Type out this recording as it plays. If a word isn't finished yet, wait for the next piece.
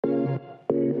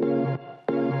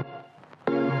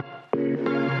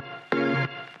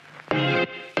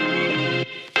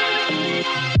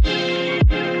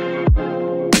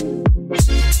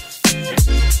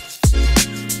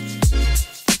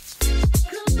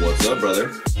What's up,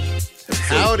 brother?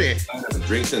 Howdy.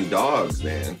 Drinks and dogs,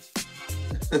 man.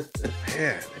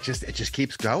 Man, it just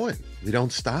keeps going. We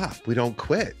don't stop. We don't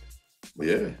quit.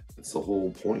 Yeah, that's the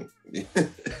whole point.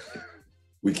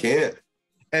 We can't.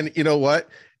 And you know what?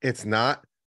 It's not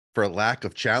for lack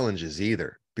of challenges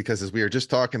either, because as we were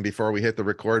just talking before we hit the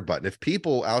record button, if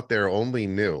people out there only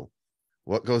knew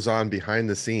what goes on behind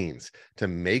the scenes to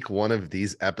make one of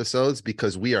these episodes,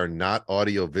 because we are not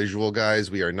audio visual guys,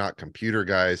 we are not computer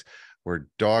guys, we're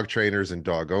dog trainers and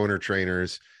dog owner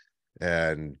trainers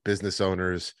and business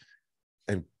owners.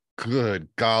 And good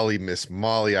golly, Miss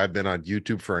Molly, I've been on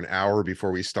YouTube for an hour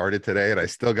before we started today, and I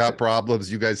still got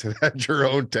problems. You guys have had your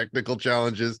own technical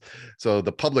challenges, so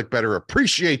the public better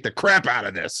appreciate the crap out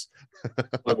of this.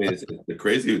 I mean, it's the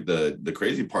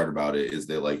crazy part about it is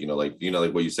that, like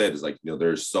what you said is, like,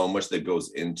 there's so much that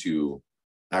goes into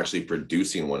actually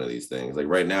producing one of these things. Like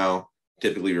right now,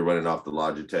 typically we're running off the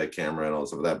Logitech camera and all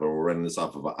stuff like that, but we're running this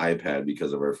off of an iPad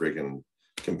because of our freaking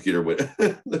computer with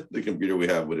the computer we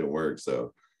have wouldn't work.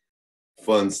 So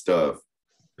fun stuff.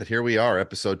 But here we are,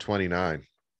 episode 29.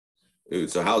 Dude,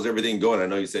 so how's everything going? I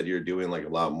know you said you're doing like a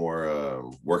lot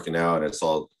more working out. I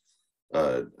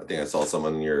think I saw some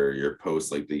on your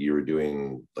post, like that you were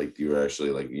doing, like you were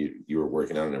actually like you were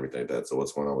working out and everything like that. So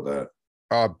what's going on with that?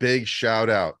 Big shout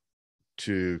out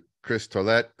to Chris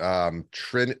Tollett.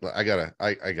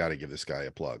 I gotta give this guy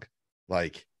a plug.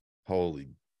 Like, holy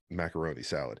macaroni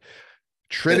salad.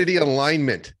 Trinity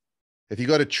Alignment. If you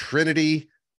go to Trinity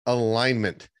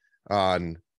Alignment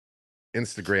on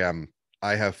Instagram,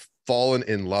 I have fallen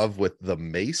in love with the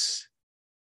mace.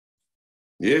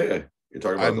 Yeah, you're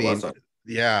talking about the last time.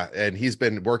 Yeah, and he's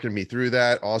been working me through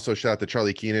that. Also, shout out to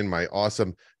Charlie Keenan, my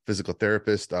awesome physical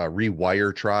therapist,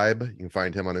 Rewire Tribe. You can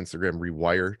find him on Instagram,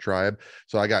 Rewire Tribe.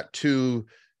 So I got two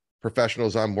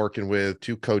professionals I'm working with,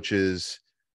 two coaches,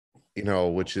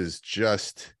 which is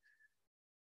just,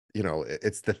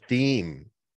 it's the theme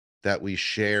that we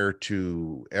share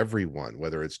to everyone,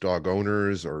 whether it's dog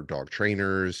owners or dog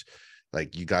trainers.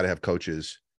 Like, you got to have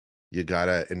coaches. You got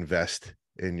to invest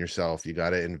in yourself. You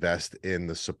got to invest in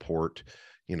the support,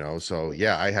 so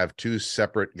yeah, I have two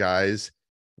separate guys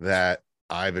that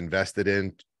I've invested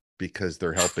in because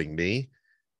they're helping me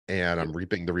and I'm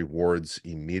reaping the rewards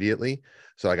immediately.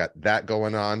 So I got that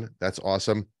going on. That's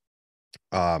awesome.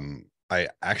 I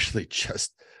actually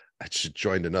just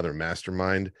joined another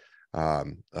mastermind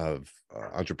of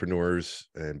entrepreneurs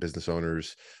and business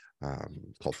owners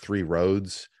called Three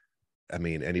Roads. I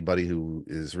mean, anybody who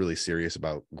is really serious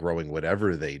about growing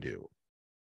whatever they do.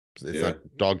 It's not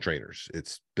dog trainers,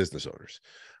 it's business owners.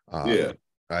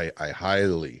 I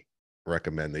highly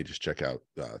recommend they just check out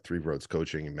Three Roads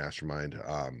Coaching and Mastermind.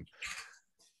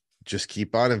 Just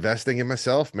keep on investing in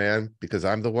myself, man, because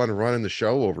I'm the one running the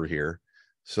show over here.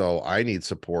 So I need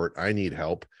support. I need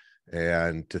help.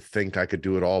 And to think I could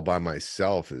do it all by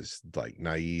myself is like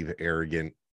naive,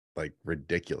 arrogant, like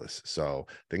ridiculous. So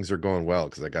things are going well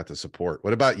because I got the support.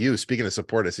 What about you? Speaking of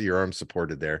support, I see your arm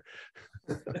supported there.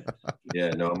 Yeah,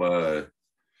 no,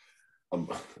 I'm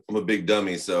a big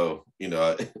dummy. So,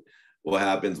 what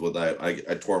happens with I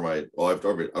tore my, I've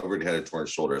already had a torn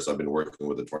shoulder. So I've been working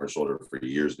with a torn shoulder for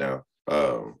years now.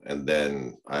 And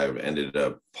then I've ended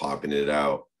up popping it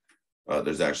out.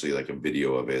 There's actually like a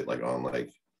video of it, like on my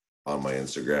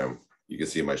Instagram. You can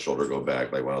see my shoulder go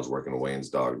back, like when I was working with Wayne's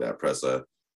dog, that Pressa.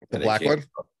 The black one?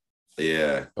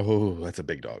 Yeah. Oh, that's a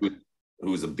big dog.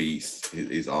 Who's a beast.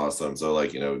 He's awesome. So I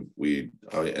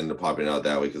end up popping out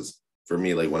that way because for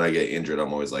me, like when I get injured,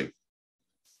 I'm always like,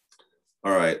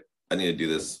 all right, I need to do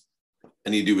this. I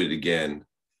need to do it again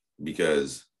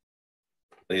because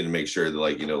I need to make sure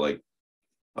that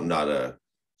I'm not a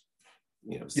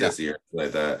sissy or anything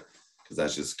like that, because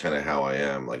that's just kind of how I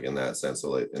am, like in that sense.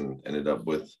 So and ended up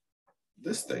with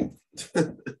this thing.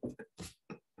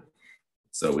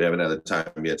 So we haven't had the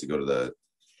time yet to go to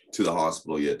the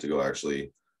hospital yet to go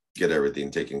actually get everything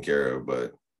taken care of.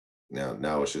 But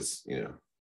now it's just,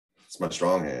 it's my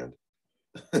strong hand.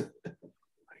 My gosh.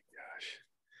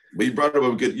 But you brought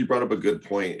up a good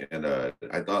point. And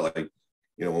I thought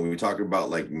when we talk about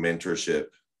like mentorship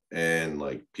and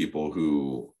like people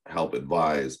who help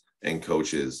advise and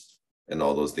coaches and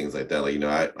all those things like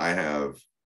that, I have,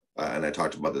 and I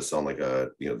talked about this on like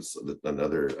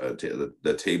another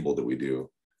the table that we do,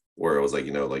 where it was like,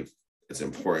 it's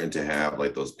important to have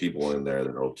like those people in there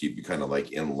that will keep you kind of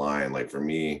like in line. Like for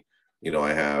me,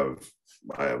 I have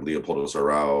Leopoldo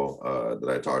Sarao that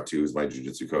I talk to, who's my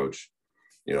jiu-jitsu coach.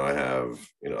 I have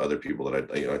other people that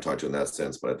I talk to in that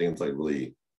sense. But I think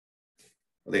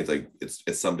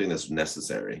it's something that's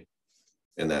necessary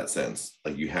in that sense.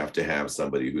 Like you have to have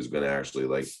somebody who's going to actually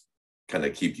like kind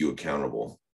of keep you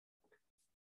accountable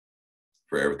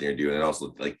for everything you're doing, and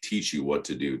also like teach you what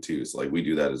to do too. So like we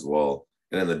do that as well.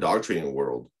 And in the dog training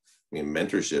world, I mean,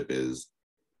 mentorship is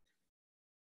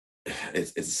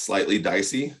it's slightly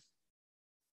dicey.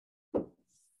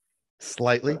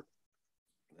 Slightly.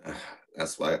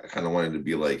 That's why I kind of wanted to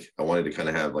be like, I wanted to kind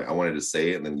of have like, I wanted to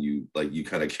say it, and then you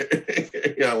kind of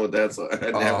carry on with that. So I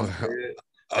didn't have to say it.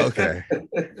 Okay.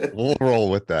 We'll roll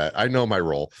with that. I know my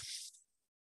role.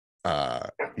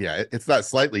 Yeah, it's not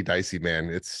slightly dicey, man.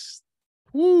 It's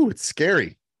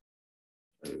scary.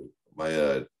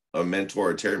 My a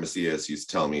mentor, Terry Macias, used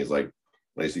to tell me, he's like,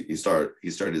 when he started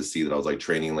to see that I was like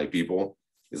training like people.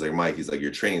 He's like, Mike, he's like,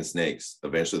 you're training snakes.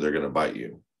 Eventually they're gonna bite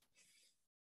you.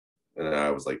 And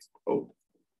I was like, oh.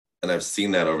 And I've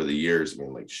seen that over the years. I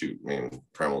mean, like, shoot, man,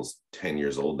 Primal's 10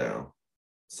 years old now.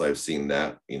 So I've seen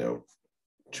that,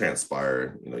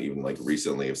 transpire, even like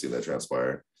recently I've seen that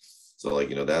transpire. So like,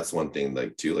 that's one thing,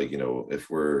 like too, like, if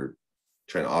we're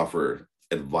trying to offer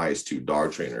advice to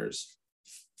dog trainers,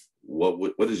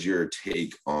 what is your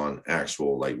take on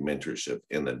actual like mentorship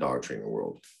in the dog training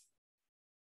world?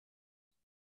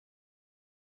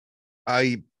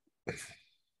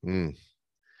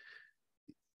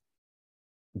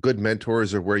 Good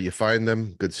mentors are where you find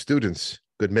them. Good students,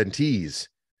 good mentees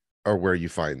are where you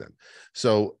find them.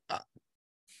 So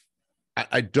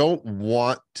I don't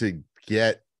want to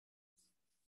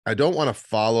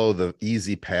follow the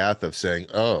easy path of saying,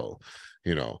 oh,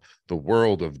 the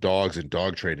world of dogs and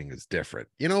dog training is different.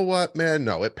 You know what, man?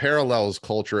 No, it parallels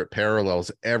culture. It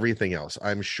parallels everything else.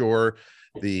 I'm sure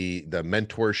the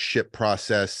mentorship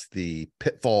process, the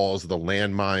pitfalls, the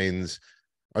landmines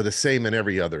are the same in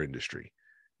every other industry.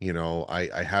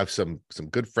 I have some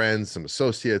good friends, some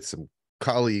associates, some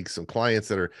colleagues, some clients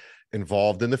that are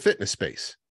involved in the fitness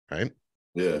space, right?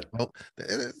 Yeah. Well,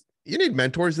 you need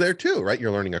mentors there too, right?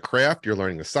 You're learning a craft, you're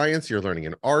learning a science, you're learning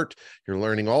an art, you're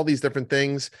learning all these different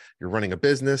things. You're running a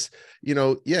business,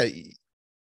 yeah.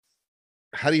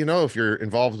 How do you know if you're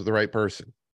involved with the right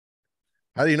person?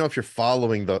 How do you know if you're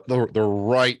following the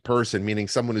right person, meaning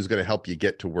someone who's going to help you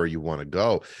get to where you want to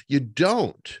go? You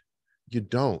don't.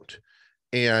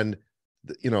 And,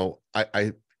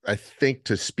 I think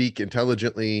to speak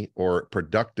intelligently or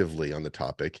productively on the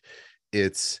topic,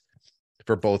 it's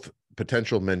for both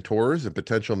potential mentors and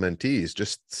potential mentees,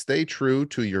 just stay true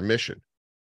to your mission.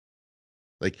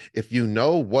 Like, if you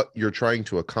know what you're trying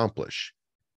to accomplish,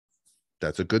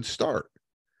 that's a good start.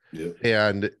 Yeah.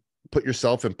 And put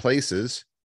yourself in places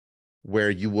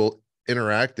where you will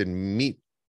interact and meet,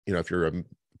 if you're a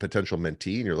potential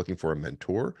mentee and you're looking for a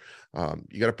mentor,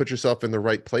 you got to put yourself in the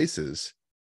right places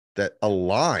that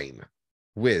align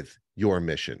with your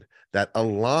mission, that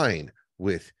align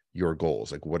with your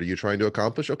goals. Like, what are you trying to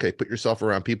accomplish? Okay, put yourself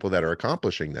around people that are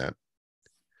accomplishing that,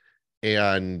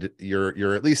 and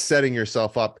you're at least setting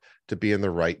yourself up to be in the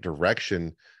right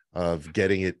direction of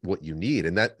getting it what you need.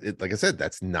 And that, like I said,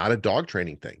 that's not a dog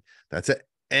training thing. That's a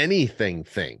anything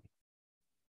thing.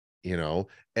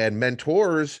 And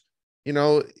mentors,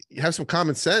 you have some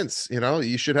common sense.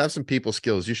 You should have some people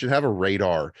skills. You should have a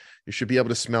radar. You should be able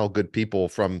to smell good people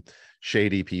from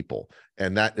shady people.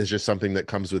 And that is just something that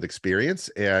comes with experience.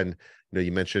 And,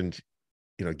 you mentioned,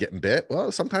 getting bit.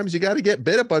 Well, sometimes you got to get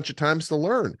bit a bunch of times to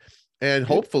learn. And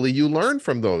hopefully you learn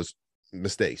from those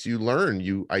mistakes.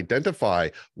 You identify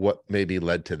what maybe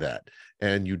led to that.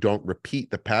 And you don't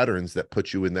repeat the patterns that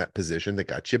put you in that position that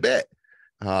got you bit.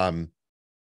 I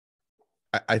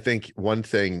think one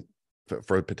thing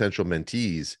for potential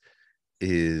mentees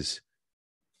is,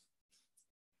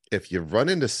 if you run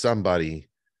into somebody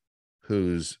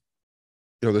who's,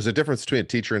 there's a difference between a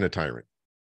teacher and a tyrant.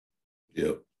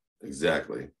 Yep,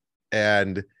 exactly.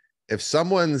 And if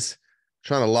someone's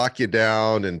trying to lock you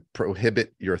down and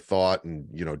prohibit your thought and,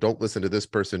 don't listen to this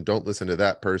person, don't listen to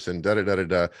that person,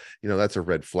 that's a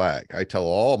red flag. I tell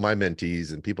all my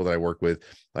mentees and people that I work with,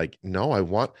 like, no, I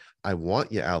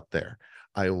want you out there.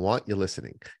 I want you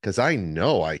listening, because I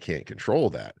know I can't control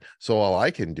that. So all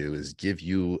I can do is give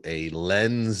you a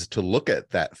lens to look at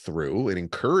that through and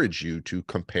encourage you to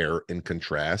compare and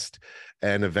contrast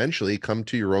and eventually come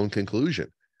to your own conclusion.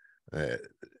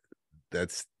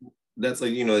 That's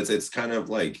like, it's kind of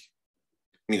like,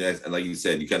 I mean, like you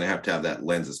said, you kind of have to have that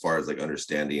lens as far as like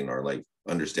understanding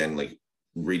like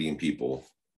reading people,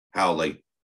 how like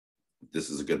this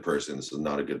is a good person, this is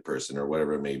not a good person, or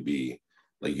whatever it may be.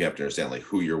 Like, you have to understand like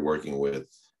who you're working with.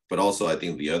 But also, I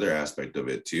think the other aspect of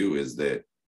it too is that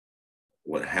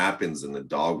what happens in the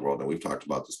dog world, and we've talked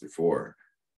about this before,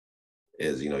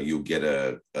 is, you get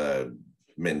a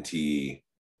mentee,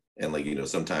 and like,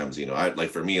 sometimes, I like,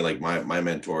 for me, like my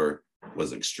mentor,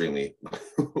 was extremely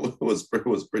was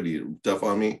pretty tough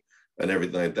on me and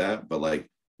everything like that. But like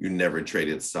you never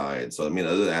traded sides. So I mean,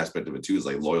 other aspect of it too is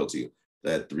like loyalty.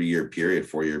 That 3-year period,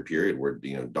 4-year period where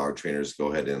dog trainers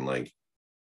go ahead and like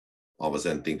all of a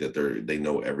sudden think that they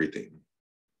know everything.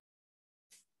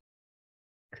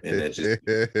 And it's just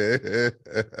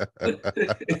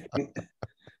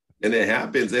and it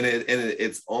happens, and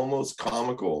it's almost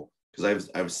comical because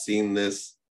I've seen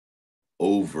this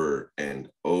over and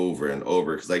over and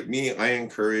over. Because like me, I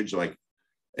encourage like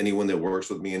anyone that works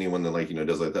with me, anyone that like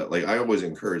does like that. Like I always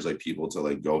encourage like people to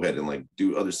like go ahead and like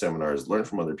do other seminars, learn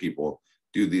from other people,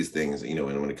 do these things. And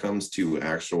when it comes to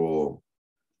actual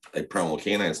like primal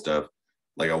canine stuff,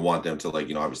 like I want them to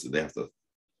like obviously they have to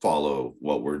follow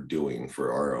what we're doing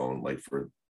for our own, like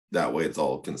for that way it's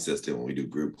all consistent when we do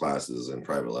group classes and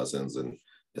private lessons, and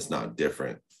it's not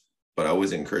different. But I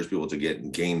always encourage people to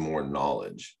gain more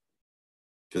knowledge,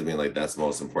 because I mean like that's the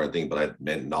most important thing. But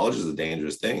knowledge is a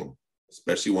dangerous thing,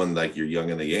 especially when like you're young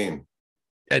in the game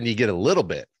and you get a little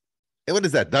bit. And what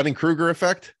is that, Dunning-Kruger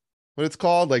effect, what it's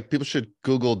called? Like people should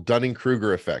Google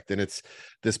Dunning-Kruger effect, and it's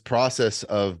this process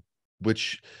of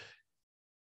which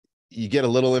you get a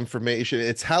little information.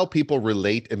 It's how people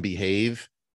relate and behave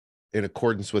in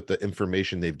accordance with the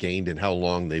information they've gained and how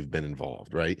long they've been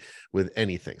involved, right? With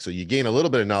anything. So you gain a little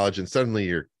bit of knowledge and suddenly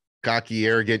you're cocky,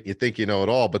 arrogant, you think you know it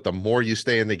all, but the more you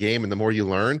stay in the game and the more you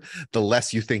learn, the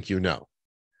less you think you know.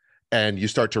 And you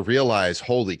start to realize,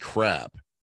 holy crap,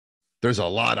 there's a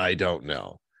lot I don't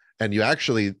know. And you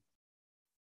actually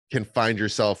can find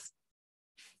yourself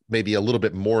maybe a little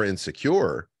bit more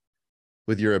insecure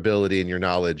with your ability and your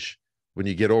knowledge when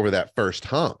you get over that first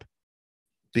hump,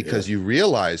 because you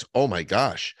realize, oh my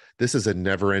gosh, this is a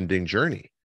never-ending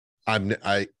journey. I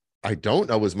don't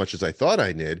know as much as I thought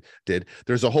I did.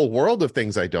 There's a whole world of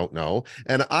things I don't know.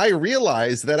 And I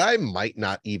realize that I might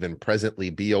not even presently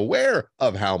be aware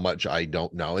of how much I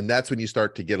don't know. And that's when you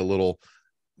start to get a little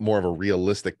more of a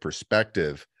realistic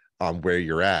perspective on where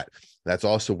you're at. That's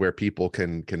also where people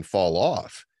can fall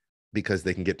off, because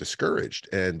they can get discouraged.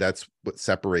 And that's what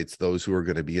separates those who are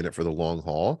going to be in it for the long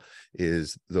haul,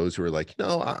 is those who are like,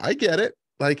 no, I get it.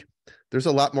 Like there's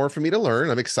a lot more for me to learn.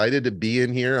 I'm excited to be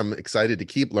in here. I'm excited to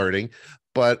keep learning,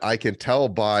 but I can tell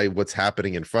by what's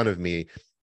happening in front of me,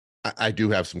 I do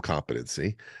have some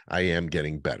competency. I am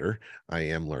getting better. I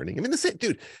am learning. I mean, the same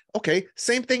dude. Okay.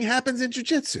 Same thing happens in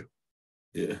jiu-jitsu.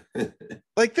 Yeah.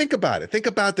 Like, think about it. Think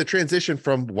about the transition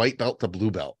from white belt to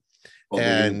blue belt.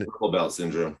 And purple belt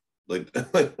syndrome. Like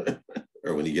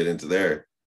or when you get into there.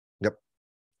 Yep.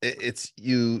 It's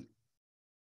you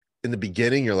in the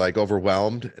beginning, you're like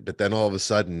overwhelmed, but then all of a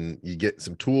sudden you get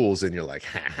some tools and you're like,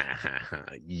 ha, ha, ha, ha,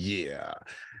 yeah.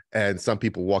 And some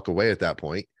people walk away at that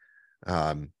point.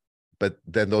 But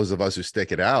then those of us who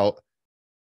stick it out,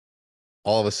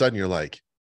 all of a sudden you're like,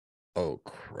 oh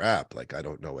crap, like I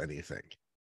don't know anything.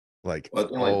 Like,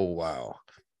 oh wow.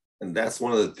 And that's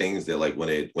one of the things that like when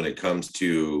it comes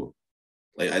to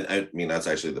like I mean that's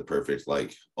actually the perfect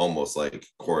like almost like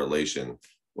correlation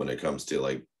when it comes to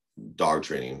like dog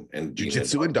training and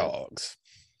jiu-jitsu and dogs.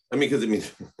 I mean,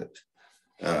 because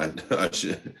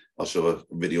I'll show a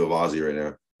video of Ozzy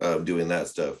right now doing that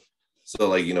stuff. So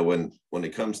like when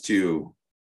it comes to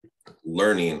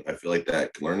learning, I feel like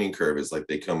that learning curve is like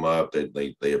they come up,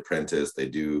 they apprentice, they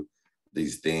do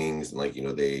these things, and like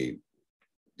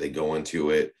they go into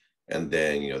it, and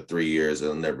then 3 years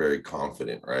and they're very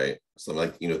confident, right? So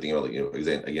like thinking about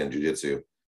like again jiu-jitsu,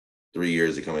 3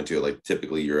 years to come into it, like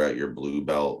typically you're at your blue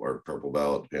belt or purple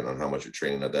belt depending on how much you're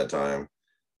training at that time,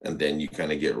 and then you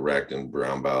kind of get wrecked in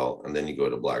brown belt, and then you go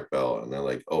to black belt, and they're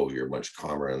like, oh, you're much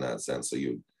calmer in that sense. So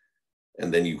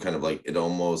and then you kind of like, it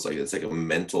almost like it's like a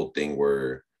mental thing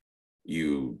where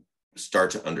you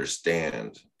start to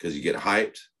understand because you get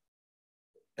hyped,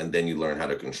 and then you learn how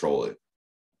to control it.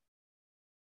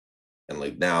 And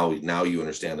like now you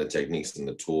understand the techniques and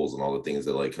the tools and all the things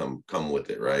that like come with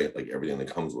it, right? Like everything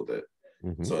that comes with it.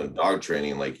 Mm-hmm. So in dog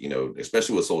training, like,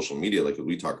 especially with social media, like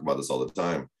we talk about this all the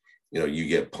time, you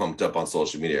get pumped up on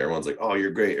social media. Everyone's like, oh,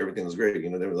 you're great. Everything's great.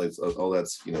 They're like, oh,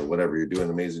 that's, whatever, you're doing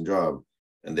an amazing job.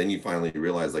 And then you finally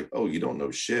realize like, oh, you don't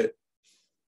know shit.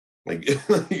 Like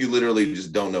you literally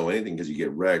just don't know anything because you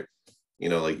get wrecked,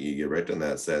 like you get wrecked in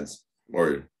that sense,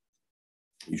 or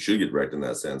you should get wrecked in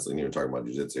that sense. And you're talking about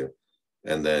jiu-jitsu.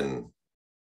 And then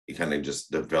it kind of just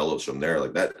develops from there.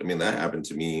 Like that. I mean, that happened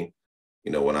to me,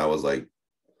 when I was like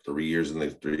 3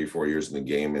 or 4 years in the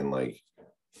game, and like,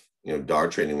 dog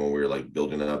training, when we were like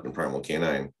building up in Primal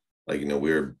Canine, like,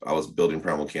 I was building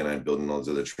Primal Canine, building all those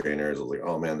other trainers. I was like,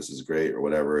 oh man, this is great or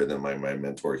whatever. And then my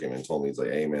mentor came and told me, he's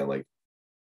like, hey man, like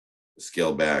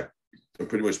scale back, and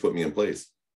pretty much put me in place.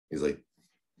 He's like,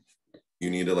 you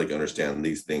need to like understand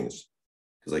these things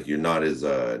because like you're not as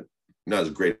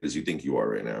great as you think you are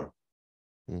right now.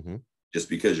 Mm-hmm. Just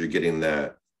because you're getting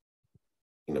that,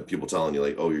 people telling you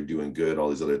like, oh, you're doing good, all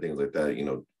these other things like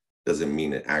that, doesn't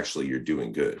mean that actually you're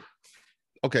doing good.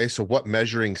 Okay, so what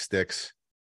measuring sticks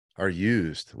are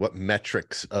used? What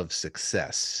metrics of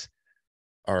success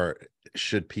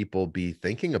should people be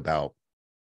thinking about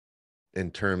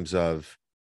in terms of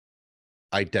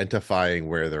identifying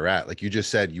where they're at? Like you just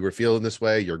said, you were feeling this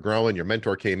way, you're growing, your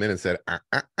mentor came in and said,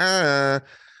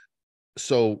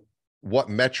 So what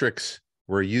metrics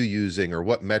were you using, or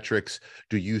what metrics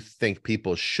do you think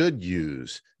people should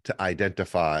use to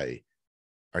identify,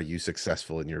 are you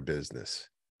successful in your business,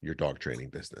 your dog training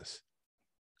business?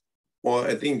 Well,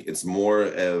 I think it's more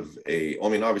of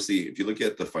obviously, if you look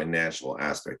at the financial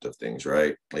aspect of things,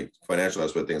 right? Like financial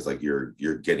aspect of things, like you're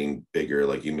getting bigger,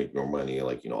 like you make more money,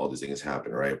 like, all these things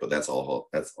happen, right? But that's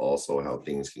also how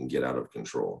things can get out of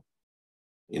control,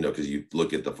 because you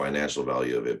look at the financial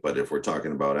value of it. But if we're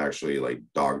talking about actually like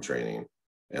dog training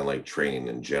and like training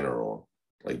in general,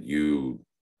 like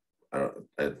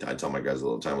I tell my guys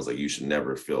all the time, it's like, you should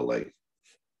never feel like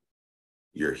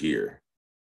you're here.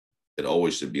 It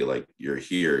always should be like you're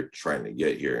here trying to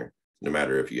get here, no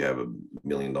matter if you have $1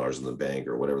 million in the bank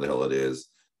or whatever the hell it is.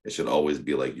 It should always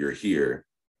be like you're here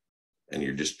and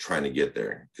you're just trying to get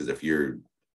there. Because if you're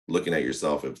looking at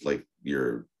yourself, if like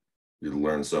you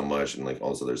learn so much and like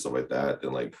all this other stuff like that,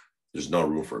 then like there's no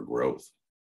room for growth.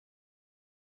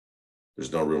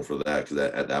 There's no room for that, because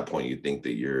at that point you think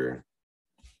that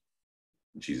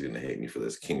she's gonna hate me for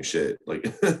this king shit. Like,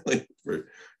 you're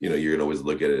gonna always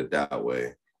look at it that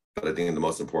way. But I think the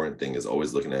most important thing is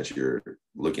always looking at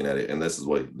it. And this is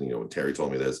what, Terry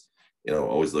told me this,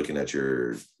 always looking at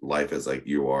your life as like,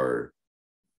 you are,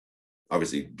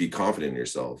 obviously be confident in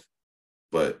yourself,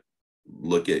 but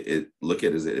look at it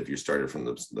as if you started from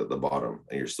the bottom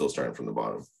and you're still starting from the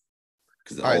bottom,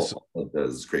 because all it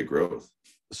does is create growth.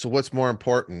 So what's more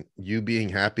important, you being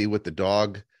happy with the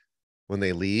dog when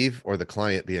they leave, or the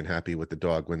client being happy with the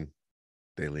dog when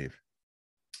they leave?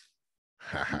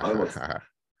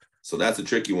 So that's a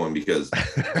tricky one, because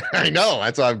I know,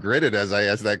 that's why I'm gritted as I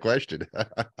ask that question.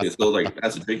 So like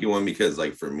that's a tricky one, because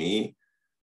like for me,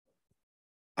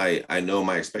 I know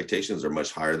my expectations are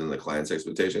much higher than the client's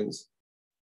expectations,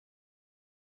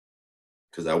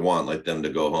 because I want like them to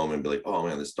go home and be like, oh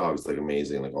man, this dog's like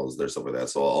amazing, like all this other stuff like that.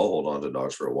 So I'll hold on to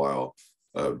dogs for a while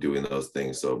of doing those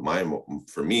things. So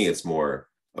for me, it's more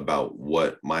about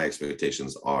what my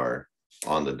expectations are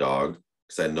on the dog,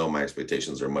 because I know my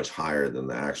expectations are much higher than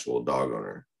the actual dog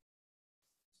owner.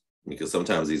 Because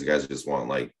sometimes these guys just want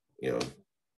like,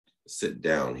 sit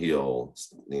down, heel,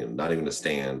 not even a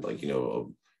stand, like,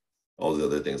 all the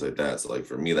other things like that. So like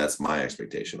for me, that's my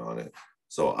expectation on it.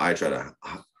 So I try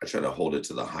to hold it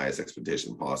to the highest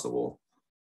expectation possible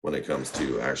when it comes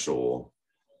to actual,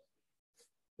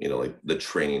 like the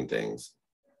training things.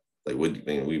 Like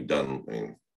we've done,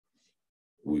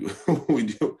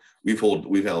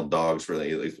 we've held dogs for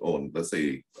like, let's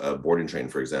say boarding train,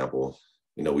 for example.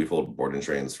 We've held boarding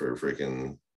trains for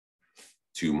freaking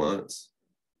 2 months,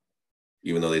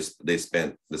 even though they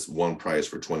spent this one price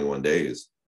for 21 days.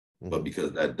 Mm-hmm. But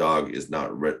because that dog is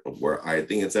not where I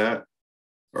think it's at,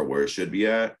 or where it should be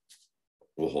at,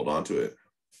 we'll hold on to it.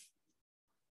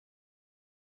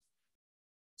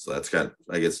 So that's kind of,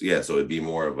 I guess, yeah. So it'd be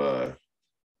more of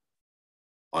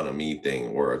on a me thing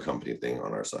or a company thing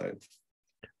on our side.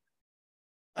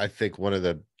 I think one of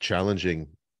the challenging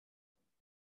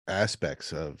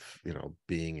aspects of,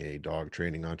 being a dog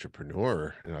training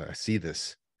entrepreneur, I see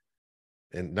this,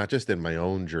 and not just in my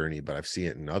own journey, but I've seen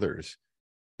it in others,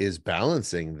 is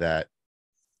balancing that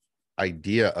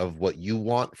idea of what you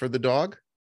want for the dog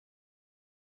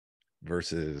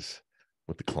versus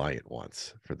what the client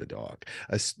wants for the dog.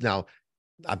 Now,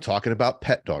 I'm talking about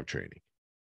pet dog training.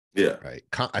 Yeah. Right.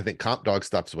 I think comp dog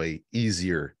stuff's way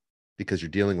easier because you're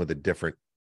dealing with a different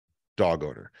dog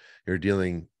owner.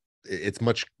 It's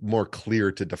much more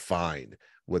clear to define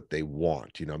what they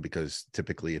want, because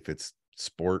typically if it's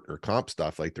sport or comp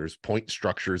stuff, like there's point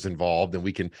structures involved, and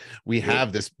we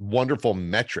have this wonderful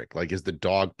metric, like, is the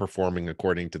dog performing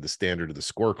according to the standard of the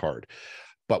scorecard?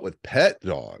 But with pet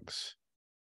dogs,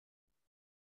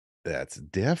 that's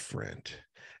different.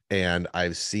 And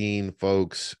I've seen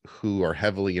folks who are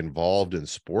heavily involved in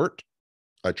sport,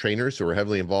 trainers who are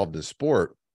heavily involved in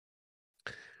sport,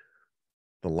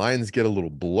 the lines get a little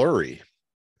blurry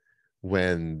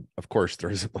when, of course,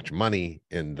 there isn't much money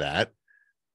in that.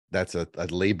 That's a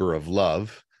labor of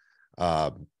love.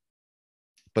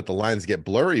 but the lines get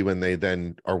blurry when they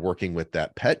then are working with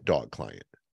that pet dog client.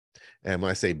 And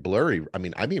when I say blurry, I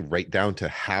mean right down to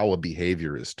how a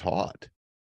behavior is taught.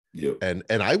 Yep. And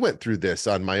I went through this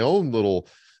on my own little,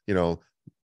 you know,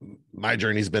 my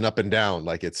journey's been up and down.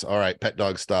 Like, it's all right, pet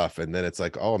dog stuff. And then it's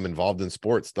like, oh, I'm involved in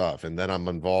sports stuff. And then I'm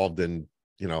involved in,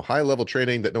 you know, high level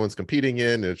training that no one's competing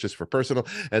in. And it's just for personal.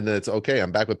 And then it's okay,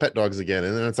 I'm back with pet dogs again.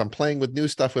 And then I'm playing with new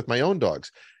stuff with my own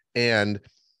dogs. And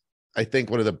I think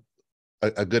one of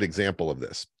a good example of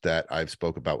this that I've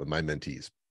spoke about with my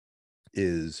mentees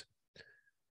is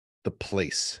the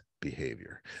place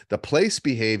behavior. The place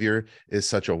behavior is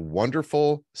such a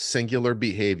wonderful singular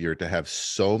behavior to have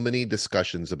so many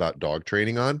discussions about dog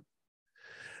training on,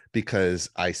 because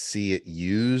I see it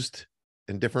used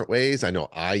in different ways. I know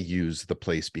I use the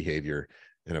place behavior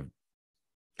in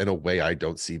a way I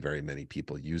don't see very many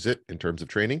people use it in terms of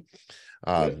training.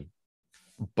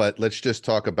 But let's just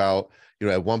talk about, you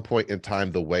know, at one point in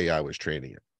time, the way I was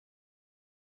training it.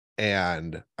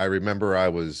 And I remember I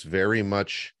was very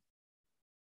much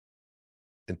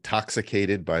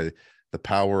intoxicated by the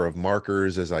power of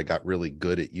markers. As I got really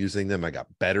good at using them, I got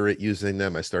better at using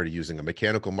them. I started using a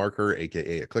mechanical marker,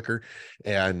 aka a clicker,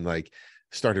 and like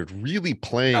started really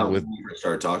playing with. You first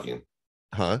started talking.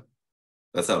 Huh?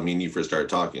 That's how me and you first started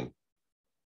talking.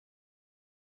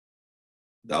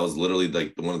 That was literally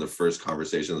like one of the first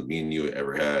conversations me and you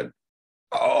ever had.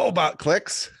 Oh, about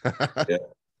clicks. Yeah.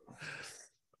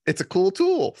 It's a cool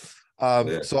tool.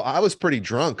 So I was pretty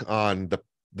drunk on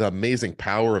the amazing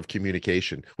power of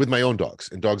communication with my own dogs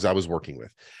and dogs I was working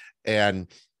with. And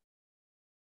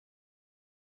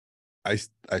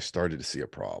I started to see a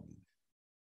problem.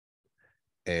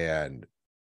 And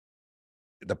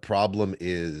the problem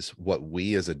is what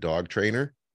we as a dog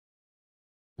trainer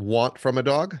want from a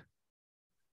dog,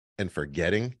 and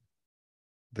forgetting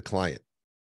the client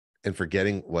and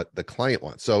forgetting what the client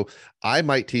wants. So I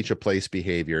might teach a place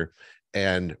behavior,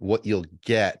 and what you'll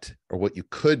get, or what you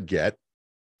could get,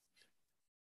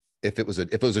 if it was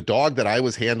a dog that I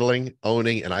was handling,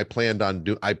 owning, and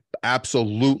I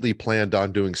absolutely planned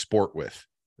on doing sport with,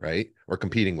 right? Or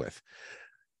competing with.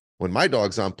 When my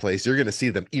dog's on place, you're going to see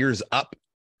them ears up,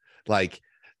 like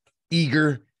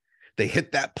eager. They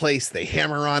hit that place, they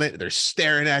hammer on it, they're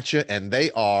staring at you, and they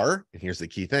are, and here's the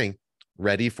key thing,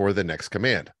 ready for the next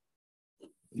command.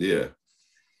 Yeah.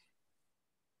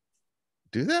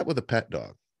 Do that with a pet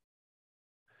dog.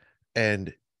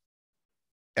 And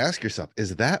ask yourself,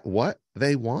 is that what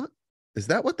they want? Is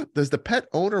that what does the pet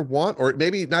owner want? Or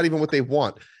maybe not even what they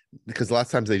want, because a lot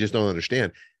of times they just don't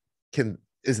understand.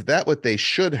 Is that what they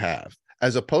should have?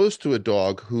 As opposed to a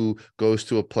dog who goes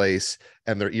to a place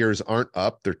and their ears aren't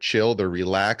up, they're chill, they're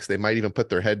relaxed. They might even put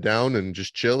their head down and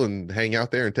just chill and hang out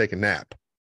there and take a nap.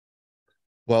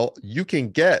 Well, you can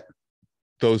get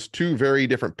those two very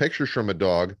different pictures from a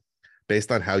dog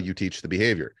based on how you teach the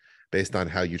behavior, based on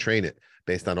how you train it,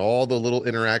 based on all the little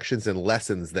interactions and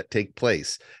lessons that take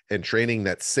place. And training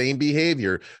that same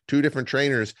behavior, two different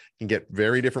trainers can get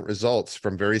very different results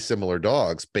from very similar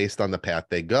dogs based on the path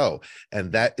they go.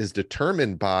 And that is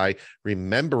determined by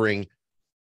remembering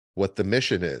what the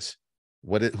mission is.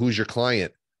 Who's your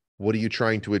client? What are you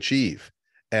trying to achieve?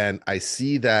 And I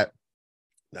saw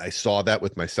that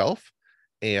with myself,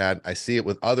 and I see it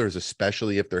with others,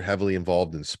 especially if they're heavily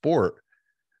involved in sport,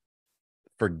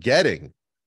 forgetting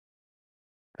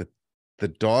the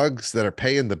dogs that are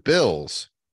paying the bills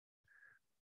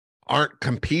aren't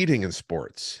competing in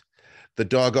sports. The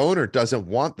dog owner doesn't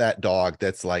want that dog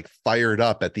that's like fired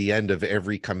up at the end of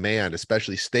every command,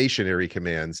 especially stationary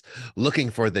commands,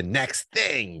 looking for the next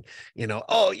thing, you know,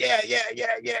 oh yeah.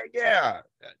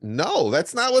 No,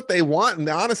 that's not what they want. And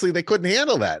honestly, they couldn't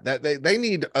handle that. They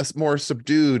need a more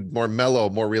subdued, more mellow,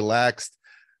 more relaxed,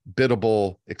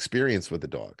 biddable experience with the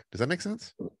dog. Does that make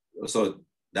sense? So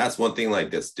that's one thing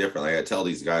like that's different. Like I tell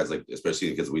these guys, like, especially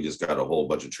because we just got a whole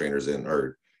bunch of trainers in,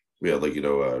 or we have like,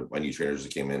 my new trainers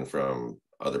that came in from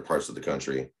other parts of the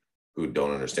country who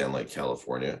don't understand like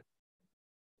California.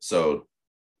 So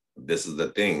this is the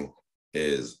thing,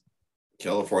 is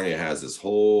California has this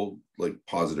whole like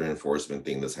positive enforcement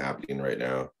thing that's happening right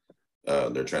now.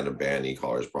 They're trying to ban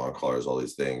e-collars, prong collars, all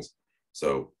these things.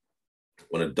 So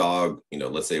when a dog,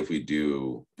 let's say if we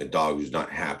do a dog who's not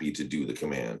happy to do the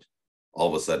command, all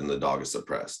of a sudden the dog is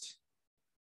suppressed.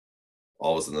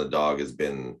 All of a sudden the dog has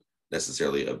been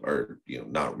necessarily, or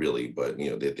not really, but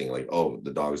they think like, oh,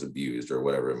 the dog is abused or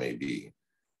whatever it may be.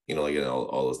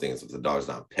 All those things. If the dog's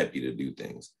not peppy to do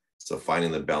things. So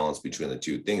finding the balance between the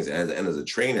two things. And as a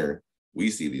trainer, we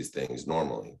see these things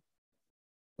normally.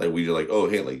 Like we do like, oh,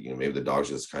 hey, like, maybe the dog's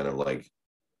just kind of like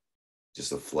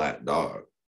just a flat dog.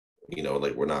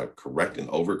 like we're not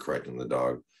overcorrecting the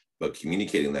dog, but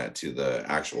communicating that to the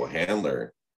actual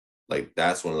handler, like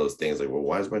that's one of those things like, well,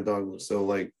 why is my dog so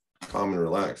like calm and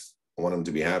relaxed? I want him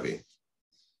to be happy,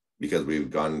 because we've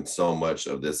gotten so much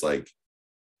of this like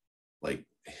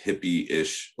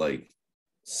hippie-ish like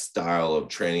style of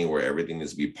training where everything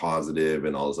needs to be positive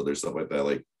and all this other stuff like that.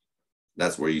 Like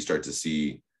that's where you start to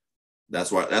see,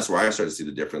 that's where I start to see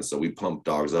the difference. So we pump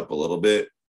dogs up a little bit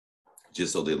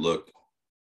just so they look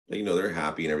like, they're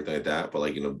happy and everything like that. But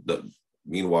like,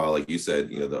 meanwhile, like you said,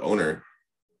 the owner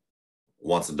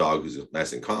wants a dog who's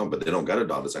nice and calm, but they don't got a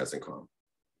dog that's nice and calm.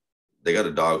 They got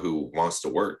a dog who wants to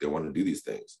work. They want to do these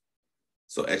things.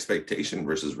 So expectation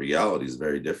versus reality is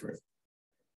very different.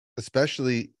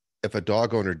 Especially if a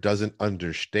dog owner doesn't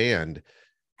understand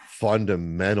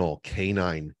fundamental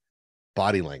canine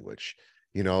body language,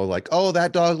 like, oh,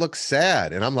 that dog looks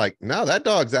sad. And I'm like, no, that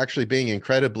dog's actually being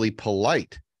incredibly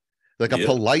polite. Like a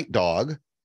polite dog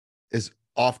is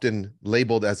often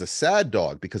labeled as a sad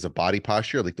dog because of body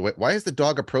posture. Like why is the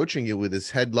dog approaching you with his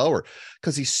head lower?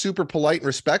 Because he's super polite and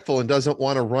respectful and doesn't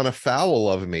want to run afoul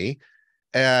of me.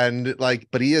 And like,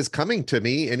 but he is coming to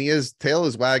me and his tail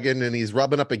is wagging and he's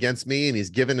rubbing up against me and he's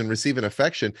giving and receiving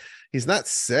affection. He's not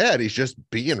sad. He's just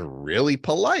being really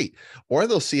polite. Or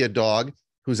they'll see a dog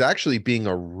who's actually being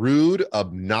a rude,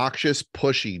 obnoxious,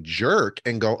 pushy jerk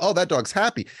and go, oh, that dog's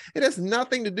happy. It has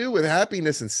nothing to do with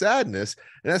happiness and sadness.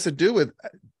 It has to do with,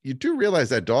 you do realize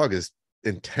that dog is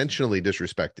intentionally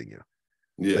disrespecting you.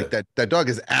 Yeah. Like that dog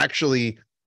is actually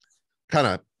kind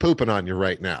of pooping on you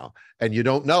right now and you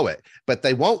don't know it, but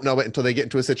they won't know it until they get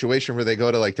into a situation where they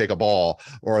go to like take a ball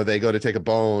or they go to take a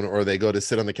bone or they go to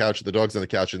sit on the couch, the dog's on the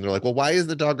couch and they're like, well, why is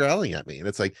the dog growling at me? And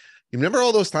it's like, you remember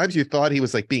all those times you thought he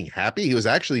was like being happy? He was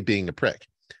actually being a prick.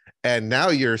 And now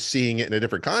you're seeing it in a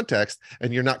different context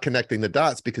and you're not connecting the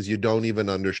dots because you don't even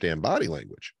understand body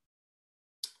language.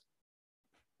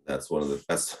 That's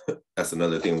that's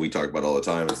another thing we talk about all the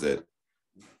time, is that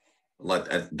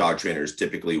like dog trainers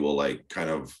typically will like kind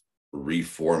of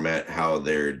reformat how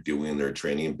they're doing their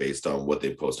training based on what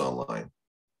they post online.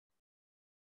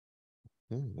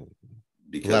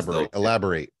 Because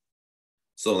elaborate.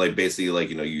 So like basically like,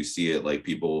 you see it, like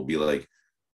people will be like,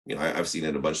 I've seen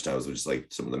it a bunch of times, which is like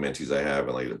some of the mentees I have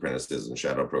and like the apprentices and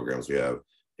shadow programs we have,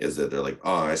 is that they're like,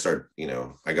 oh,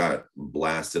 I got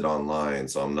blasted online,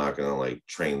 so I'm not going to like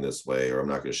train this way, or I'm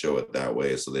not going to show it that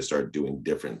way. So they start doing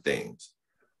different things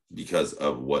because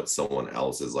of what someone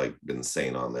else has like been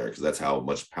saying on there, because that's how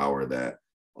much power that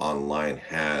online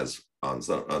has on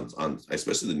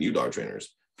especially the new dog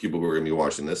trainers, people who are going to be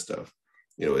watching this stuff.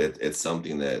 It's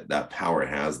something that power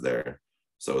has there.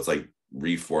 So it's like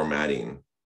reformatting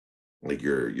like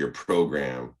your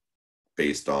program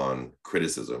based on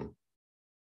criticism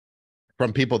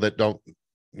from people that don't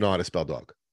know how to spell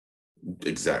dog.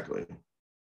 Exactly.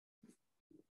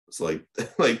 It's like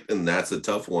and that's a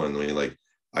tough one. I mean, like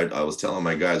I was telling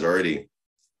my guys already,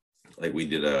 like we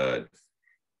did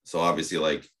so obviously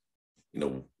like,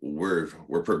 we're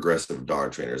progressive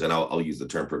dog trainers, and I'll use the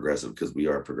term progressive because we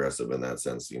are progressive in that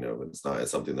sense.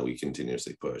 It's something that we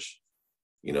continuously push,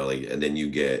 like, and then you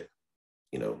get,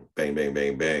 bang, bang,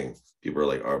 bang, bang. People are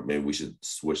like, oh, maybe we should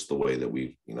switch the way that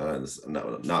we,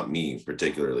 not me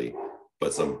particularly,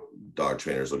 but some dog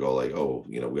trainers will go like, oh,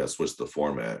 we got to switch the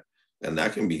format. And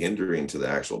that can be hindering to the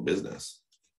actual business.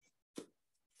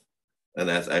 And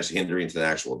that's actually hindering to the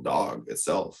actual dog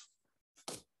itself.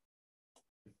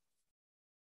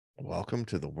 Welcome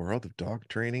to the world of dog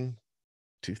training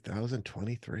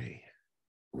 2023.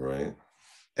 Right.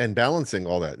 And balancing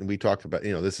all that. And we talked about,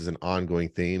 this is an ongoing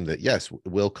theme that, yes,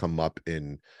 will come up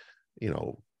in,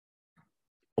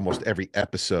 almost every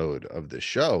episode of the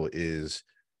show is,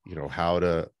 how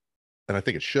to, and I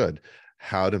think it should,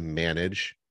 how to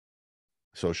manage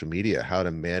social media, how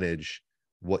to manage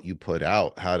what you put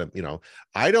out, how to,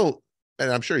 I don't,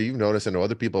 and I'm sure you've noticed, I know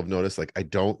other people have noticed, like I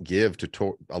don't give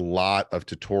a lot of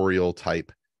tutorial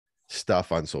type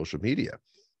stuff on social media.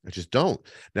 I just don't.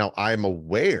 Now I'm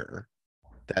aware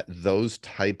that those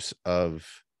types of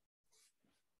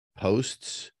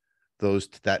posts,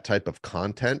 that type of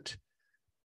content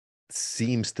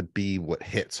seems to be what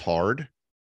hits hard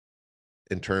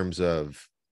in terms of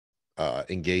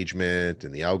engagement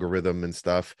and the algorithm and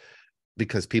stuff,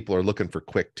 because people are looking for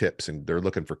quick tips and they're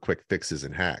looking for quick fixes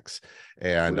and hacks.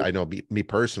 And I know me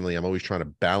personally, I'm always trying to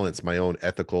balance my own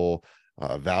ethical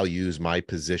values, my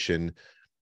position,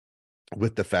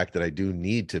 with the fact that I do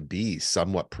need to be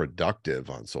somewhat productive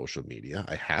on social media.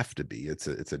 I have to be. It's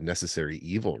a necessary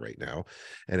evil right now.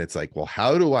 And it's like, well,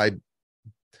 how do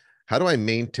I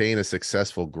maintain a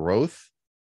successful growth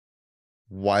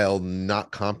while not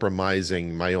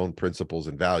compromising my own principles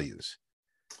and values.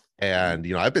 And,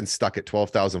 I've been stuck at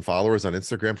 12,000 followers on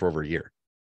Instagram for over a year.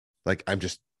 Like,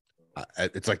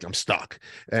 it's like I'm stuck.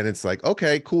 And it's like,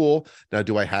 okay, cool. Now,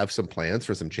 do I have some plans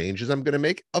for some changes I'm going to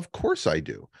make? Of course I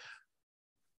do.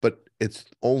 But it's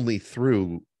only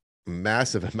through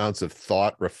massive amounts of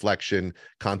thought, reflection,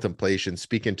 contemplation,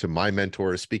 speaking to my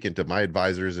mentors, speaking to my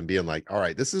advisors, and being like, all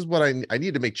right, this is what I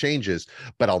need to make changes,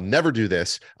 but I'll never do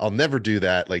this. I'll never do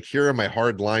that. Like, here are my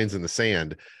hard lines in the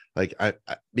sand. Like,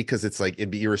 because it's like, it'd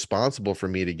be irresponsible for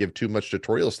me to give too much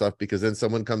tutorial stuff, because then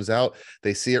someone comes out,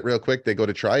 they see it real quick, they go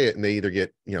to try it, and they either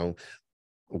get,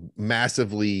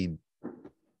 massively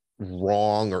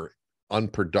wrong or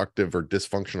unproductive or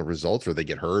dysfunctional results, or they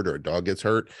get hurt, or a dog gets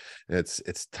hurt. And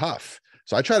it's tough.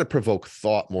 So I try to provoke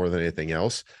thought more than anything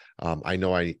else. I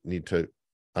know I'm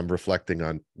reflecting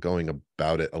on going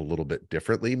about it a little bit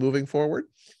differently moving forward.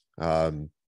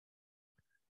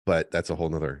 But that's a whole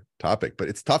nother topic. But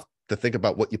it's tough to think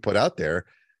about what you put out there,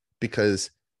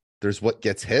 because there's what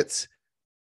gets hits,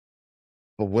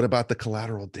 but what about the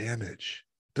collateral damage?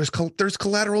 There's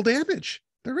collateral damage.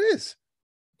 There is.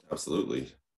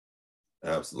 Absolutely.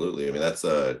 Absolutely. I mean, that's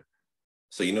so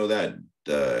that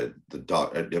the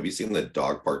dog, have you seen the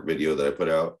dog park video that I put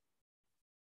out?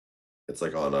 It's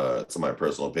like it's on my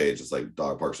personal page. It's like,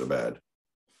 dog parks are bad.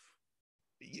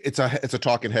 It's a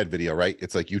talking head video, right?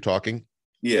 It's like you talking.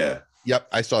 Yeah. Yep.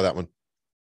 I saw that one.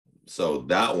 So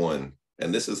that one,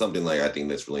 and this is something like, I think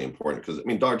that's really important, because I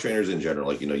mean, dog trainers in general,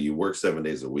 like, you work 7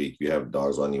 days a week, you have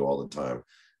dogs on you all the time.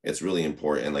 It's really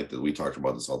important. And like we talked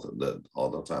about this all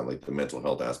the time, like the mental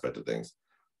health aspect of things.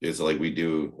 It's like we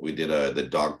did the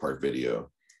dog park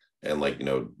video, and like,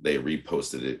 they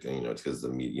reposted it, and it's because the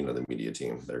media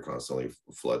team, they're constantly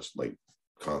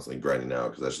constantly grinding out,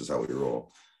 because that's just how we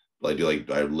roll. But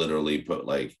I literally put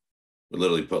the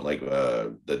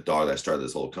dog that I started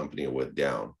this whole company with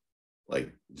down,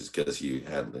 like, just because he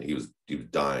was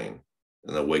dying,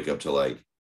 and I wake up to like,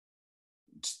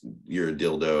 you're a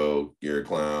dildo, you're a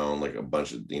clown, like a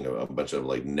bunch of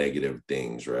like negative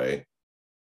things, right?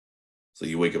 So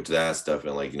you wake up to that stuff,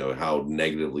 and like, how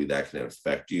negatively that can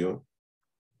affect you.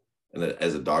 And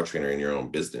as a dog trainer in your own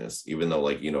business, even though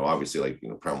like, obviously like,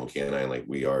 Primal Canine, like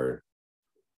we're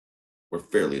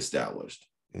fairly established.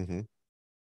 Mm-hmm.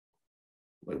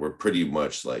 Like, we're pretty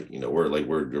much like,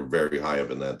 we're very high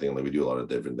up in that thing. Like, we do a lot of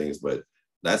different things, but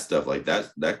that stuff like that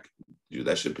dude,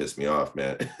 that should piss me off,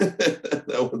 man.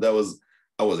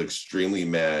 I was extremely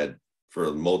mad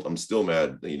I'm still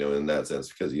mad, in that sense,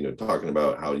 because, talking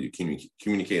about how you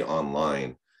communicate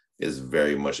online is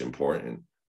very much important.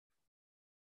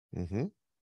 Mm-hmm.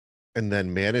 And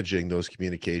then managing those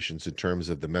communications in terms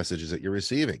of the messages that you're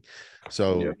receiving.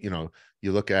 So, Yeah.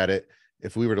 You look at it,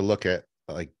 if we were to look at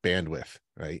like bandwidth,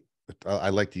 right? I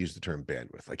like to use the term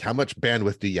bandwidth. Like, how much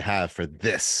bandwidth do you have for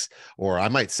this? Or I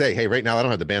might say, hey, right now I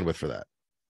don't have the bandwidth for that.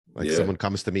 Like, someone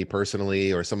comes to me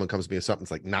personally, or someone comes to me with something,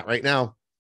 it's like, not right now.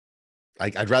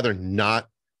 I'd rather not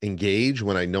engage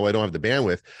when I know I don't have the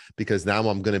bandwidth, because now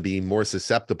I'm going to be more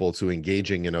susceptible to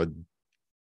engaging in a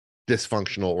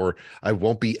dysfunctional, or I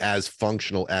won't be as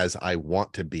functional as I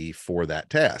want to be for that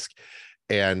task.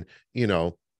 And,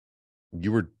 you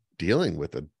were dealing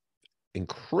with an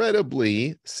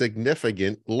incredibly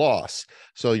significant loss.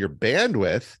 So your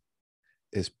bandwidth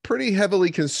is pretty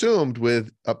heavily consumed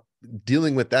with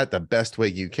dealing with that the best way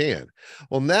you can.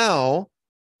 Well, now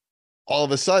all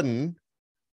of a sudden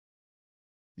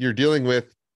you're dealing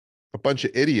with a bunch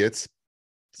of idiots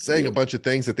saying a bunch of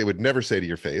things that they would never say to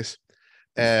your face.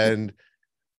 And,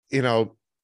 on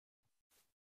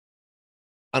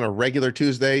a regular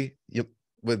Tuesday,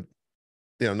 with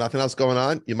nothing else going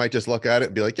on, you might just look at it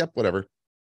and be like, yep, whatever.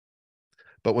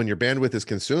 But when your bandwidth is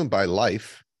consumed by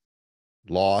life,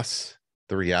 loss,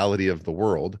 the reality of the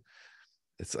world,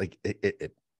 it's like,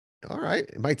 all right,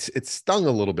 it stung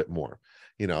a little bit more,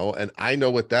 and I know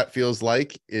what that feels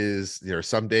like. Is there are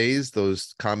some days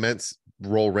those comments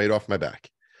roll right off my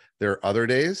back. There are other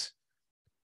days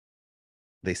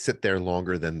they sit there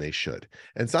longer than they should.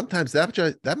 And sometimes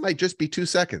that might just be 2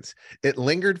 seconds. It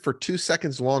lingered for 2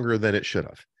 seconds longer than it should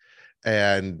have.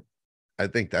 And I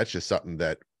think that's just something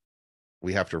that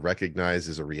we have to recognize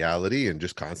as a reality, and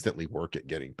just constantly work at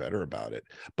getting better about it.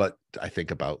 But I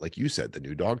think about, like you said, the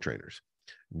new dog trainers,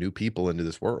 new people into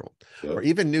this world, or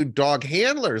even new dog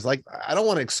handlers. Like, I don't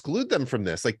want to exclude them from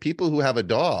this. Like, people who have a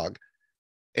dog,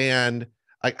 and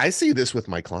I see this with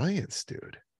my clients,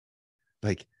 dude.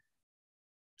 Like,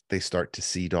 they start to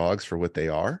see dogs for what they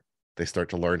are. They start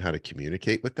to learn how to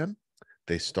communicate with them.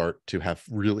 They start to have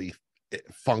really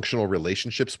functional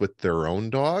relationships with their own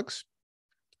dogs.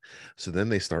 So then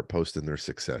they start posting their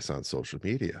success on social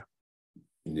media.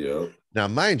 Yeah. Now,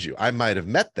 mind you, I might have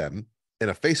met them in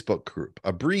a Facebook group,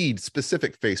 a breed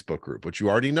specific Facebook group, which you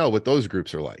already know what those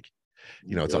groups are like.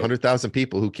 You know, it's 100,000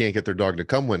 people who can't get their dog to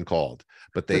come when called,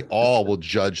 but they all will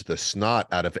judge the snot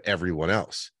out of everyone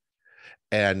else.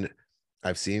 And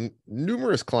I've seen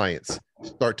numerous clients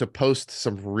start to post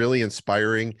some really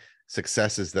inspiring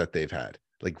successes that they've had,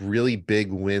 like really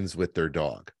big wins with their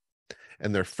dog.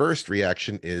 And their first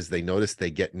reaction is they notice they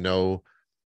get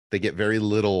very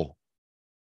little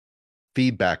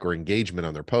feedback or engagement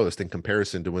on their post in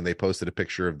comparison to when they posted a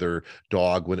picture of their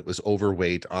dog when it was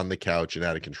overweight on the couch and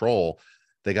out of control.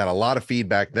 They got a lot of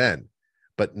feedback then,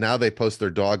 but now they post their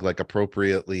dog like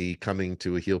appropriately coming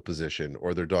to a heel position,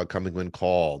 or their dog coming when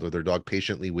called, or their dog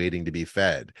patiently waiting to be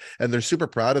fed. And they're super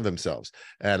proud of themselves.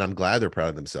 And I'm glad they're proud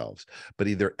of themselves. But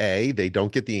either A, they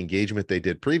don't get the engagement they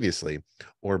did previously,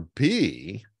 or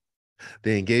B,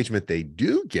 the engagement they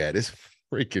do get is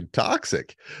freaking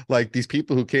toxic. Like these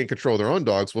people who can't control their own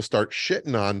dogs will start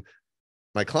shitting on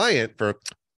my client for,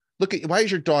 look at, why is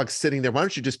your dog sitting there? Why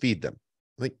don't you just feed them?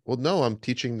 Like, well, no, I'm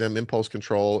teaching them impulse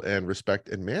control and respect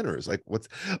and manners. Like, what's,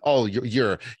 oh,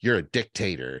 you're a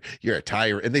dictator, you're a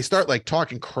tyrant. And they start like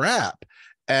talking crap.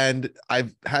 And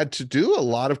I've had to do a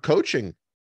lot of coaching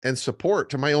and support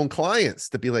to my own clients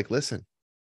to be like, listen,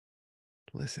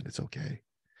 it's okay.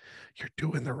 You're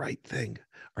doing the right thing.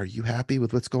 Are you happy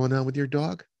with what's going on with your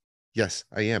dog? Yes,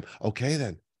 I am. Okay,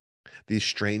 then. These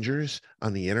strangers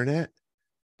on the internet,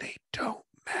 they don't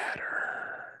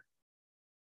matter.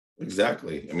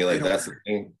 Exactly. I mean, like that's the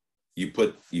thing. You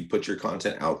put your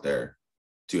content out there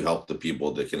to help the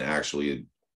people that can actually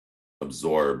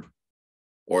absorb,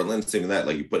 or let's even that,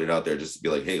 like you put it out there just to be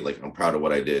like, hey, like I'm proud of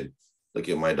what I did. Look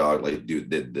at my dog, like dude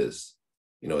did this.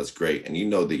 You know, it's great. And you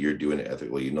know that you're doing it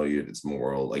ethically, you know, it's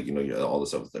moral, like, you know, you all the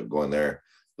stuff that's going there.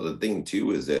 But the thing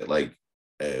too is that like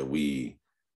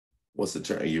what's the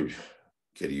term?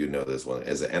 Kitty, you know this one.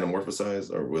 Is it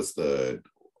anamorphosized, or what's the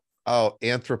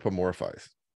anthropomorphized?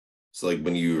 So like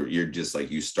when you're just like,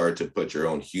 you start to put your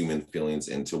own human feelings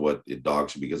into what the dog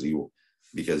should,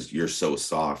 because you're so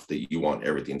soft that you want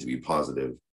everything to be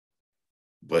positive.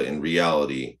 But in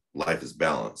reality, life is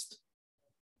balanced.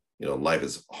 You know, life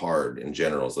is hard in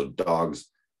general. So dogs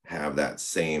have that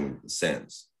same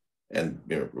sense. And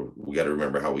you know, we got to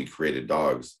remember how we created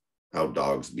dogs, how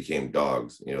dogs became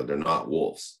dogs. You know, they're not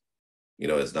wolves. You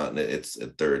know,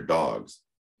 they're dogs.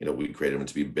 You know, we created them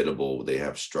to be biddable. They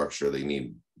have structure. They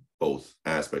need both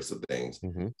aspects of things.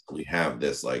 Mm-hmm. We have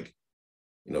this, like,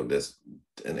 you know, this,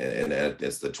 and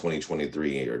it's the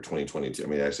 2023 or 2022. I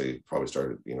mean, actually probably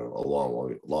started, you know, a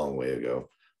long way ago.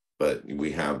 But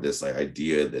we have this like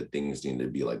idea that things need to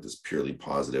be like this purely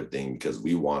positive thing because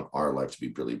we want our life to be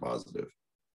purely positive.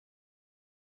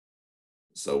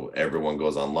 So everyone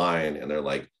goes online and they're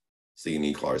like, see an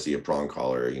e-collar, see a prong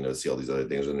collar, you know, see all these other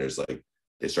things. And there's like,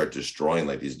 they start destroying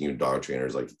like these new dog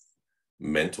trainers, like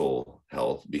mental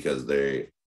health, because they,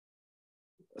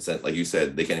 like you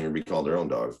said, they can't even recall their own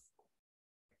dog.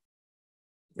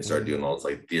 They start doing all this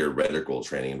like theoretical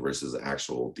training versus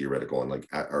actual theoretical and like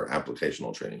or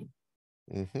applicational training.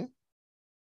 Mm-hmm.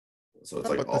 So it's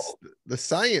like the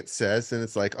science says, and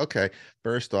it's like, okay,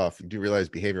 first off, you do realize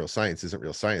behavioral science isn't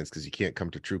real science because you can't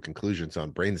come to true conclusions on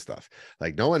brain stuff.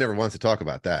 Like no one ever wants to talk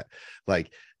about that.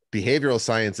 Like behavioral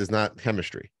science is not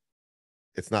chemistry.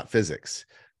 It's not physics.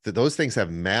 Those things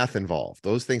have math involved.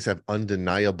 Those things have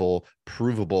undeniable,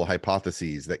 provable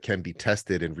hypotheses that can be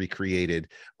tested and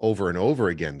recreated over and over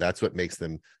again. That's what makes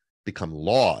them become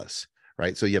laws,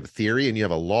 right? So you have a theory and you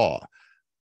have a law.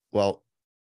 Well,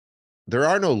 there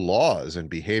are no laws in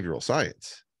behavioral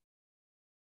science.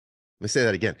 Let me say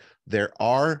that again. There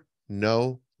are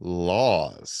no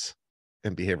laws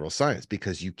in behavioral science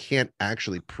because you can't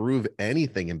actually prove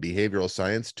anything in behavioral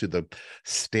science to the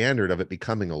standard of it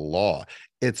becoming a law.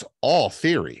 It's all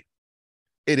theory.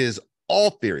 It is all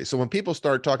theory. So when people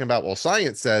start talking about, well,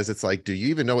 science says, it's like, do you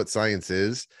even know what science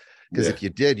is? Because if you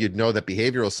did, you'd know that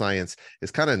behavioral science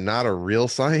is kind of not a real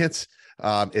science.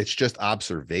 It's just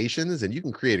observations, and you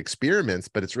can create experiments,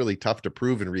 but it's really tough to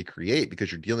prove and recreate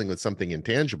because you're dealing with something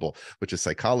intangible, which is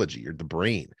psychology or the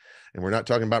brain. And we're not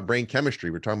talking about brain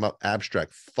chemistry. We're talking about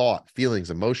abstract thought, feelings,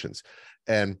 emotions.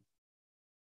 And,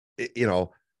 you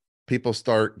know, people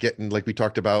start getting, like we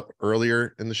talked about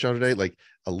earlier in the show today, like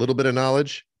a little bit of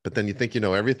knowledge, but then you think you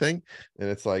know everything. And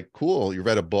it's like, cool, you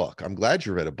read a book. I'm glad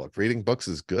you read a book. Reading books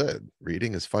is good.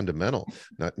 Reading is fundamental.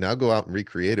 Now go out and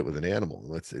recreate it with an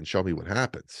animal and show me what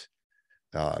happens.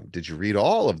 Did you read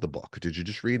all of the book? Did you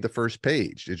just read the first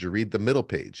page? Did you read the middle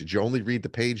page? Did you only read the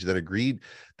page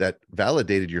that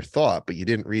validated your thought, but you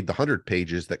didn't read the 100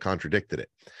 pages that contradicted it?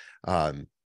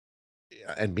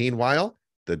 And meanwhile,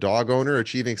 the dog owner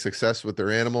achieving success with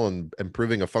their animal and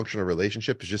improving a functional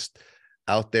relationship is just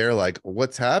out there like,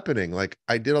 what's happening? Like,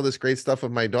 I did all this great stuff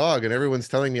with my dog and everyone's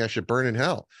telling me I should burn in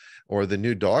hell. Or the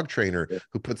new dog trainer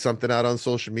who put something out on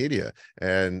social media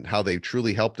and how they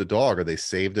truly helped a dog, or they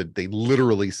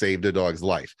literally saved a dog's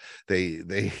life.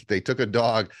 They took a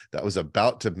dog that was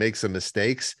about to make some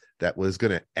mistakes, that was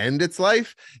going to end its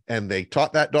life, and they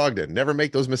taught that dog to never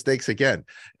make those mistakes again.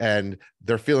 And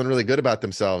they're feeling really good about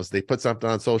themselves. They put something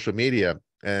on social media,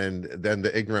 and then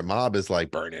the ignorant mob is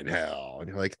like, burn in hell. And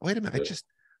you're like, wait a minute,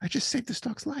 I just saved this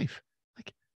dog's life.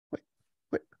 Like,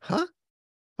 wait, huh?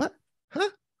 What? Huh?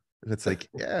 And it's like,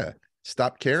 yeah,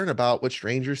 stop caring about what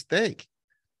strangers think.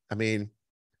 I mean,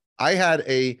 I had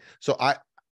so I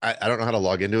don't know how to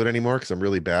log into it anymore because I'm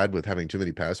really bad with having too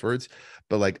many passwords,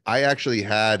 but like I actually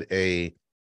had a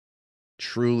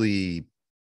truly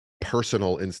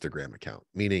personal Instagram account,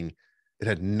 meaning it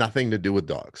had nothing to do with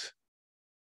dogs.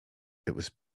 It was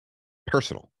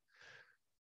personal.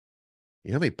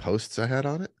 You know how many posts I had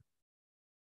on it?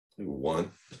 One.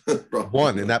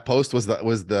 One, and that post was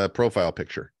the profile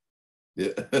picture.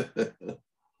 Yeah.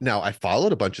 Now I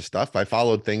followed a bunch of stuff. I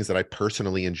followed things that I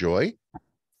personally enjoy.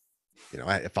 You know,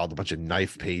 I followed a bunch of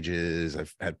knife pages.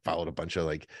 I've had followed a bunch of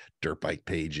like dirt bike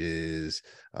pages,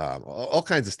 all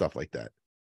kinds of stuff like that.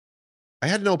 I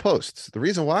had no posts. The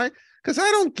reason why? Because I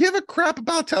don't give a crap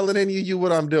about telling any of you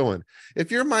what I'm doing.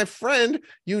 If you're my friend,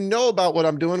 you know about what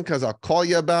I'm doing because I'll call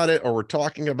you about it, or we're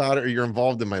talking about it, or you're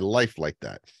involved in my life like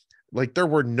that. Like there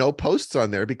were no posts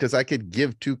on there because I could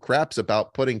give two craps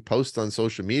about putting posts on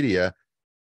social media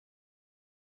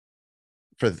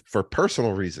for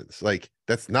personal reasons. Like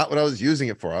that's not what I was using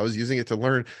it for. I was using it to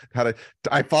learn how to.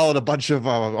 I followed a bunch of.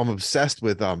 I'm obsessed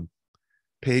with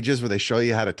pages where they show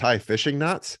you how to tie fishing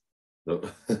knots.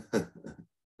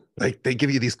 Like they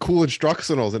give you these cool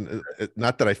instructionals, and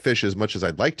not that I fish as much as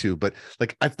I'd like to, but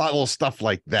like I follow stuff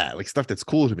like that, like stuff that's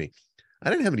cool to me. I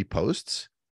didn't have any posts.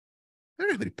 I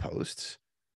don't have any posts.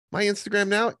 My Instagram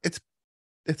now, it's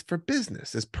for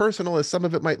business. As personal as some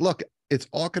of it might look, it's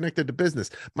all connected to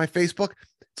business. My Facebook,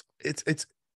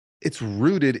 it's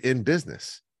rooted in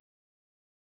business.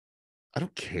 I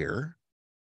don't care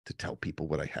to tell people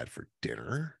what I had for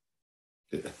dinner.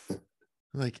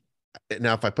 Like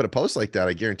now, if I put a post like that,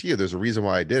 I guarantee you there's a reason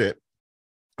why I did it.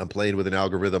 I'm playing with an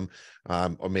algorithm,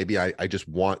 or maybe I just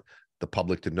want the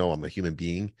public to know I'm a human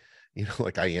being. You know,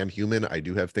 like I am human. I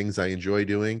do have things I enjoy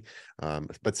doing.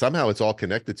 But somehow it's all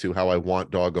connected to how I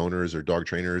want dog owners or dog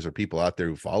trainers or people out there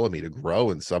who follow me to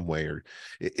grow in some way, or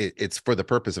it's for the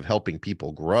purpose of helping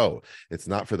people grow. It's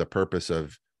not for the purpose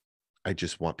of, I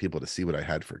just want people to see what I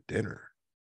had for dinner.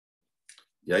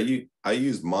 Yeah, I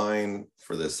use mine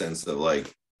for the sense of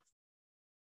like,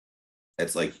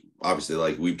 it's like, obviously,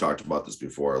 like we've talked about this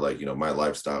before, like, you know, my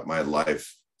life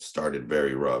started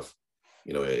very rough,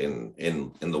 you know,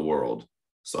 in the world.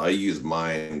 So I use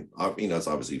mine, you know, it's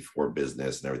obviously for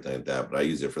business and everything like that, but I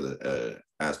use it for the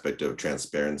aspect of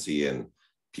transparency and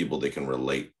people that can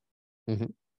relate. Mm-hmm.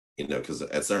 You know, because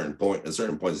at certain points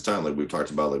in time, like we've talked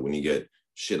about, like when you get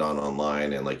shit on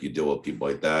online and like you deal with people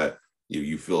like that,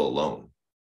 you feel alone.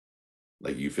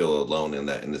 Like you feel alone in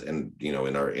that, and you know,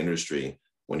 in our industry,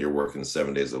 when you're working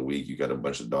 7 days a week, you got a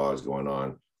bunch of dogs going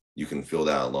on, you can feel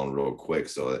that alone real quick.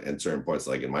 So at certain points,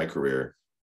 like in my career,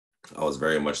 I was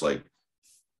very much like,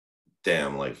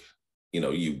 damn, like, you know,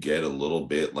 you get a little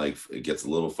bit, like it gets a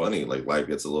little funny, like life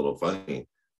gets a little funny.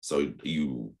 So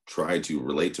you try to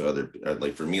relate to other,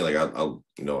 like for me, like I'll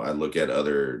you know, I look at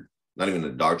other, not even the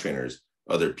dog trainers,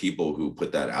 other people who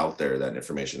put that out there, that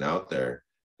information out there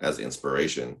as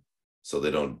inspiration. So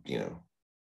they don't, you know,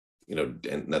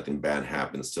 and nothing bad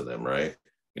happens to them, right?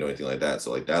 You know, anything like that. So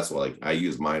like that's why, like I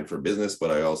use mine for business, but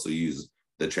I also use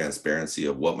the transparency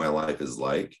of what my life is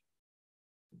like,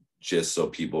 just so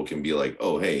people can be like,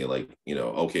 oh, hey, like, you know,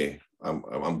 okay,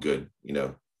 I'm good. You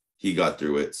know, he got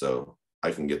through it, so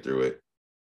I can get through it.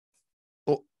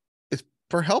 Well, it's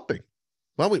for helping.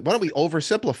 Why don't we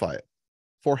oversimplify it?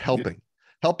 For helping. Yeah.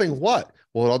 Helping what?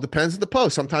 Well, it all depends on the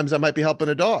post. Sometimes I might be helping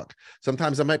a dog.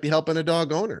 Sometimes I might be helping a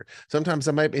dog owner. Sometimes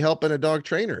I might be helping a dog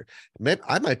trainer. Maybe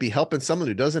I might be helping someone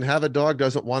who doesn't have a dog,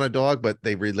 doesn't want a dog, but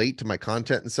they relate to my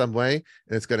content in some way,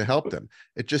 and it's going to help them.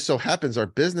 It just so happens our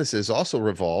businesses also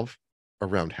revolve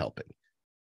around helping,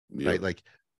 right? Like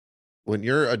when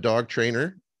you're a dog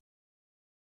trainer,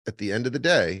 at the end of the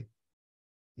day,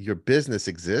 your business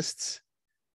exists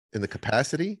in the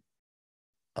capacity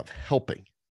of helping.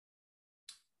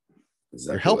 You're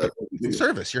Exactly. helping. That's what we It's in do.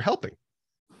 service. You're helping.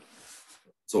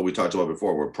 So we talked about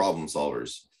before, we're problem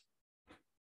solvers.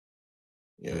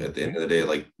 You know, at the end of the day,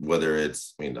 like whether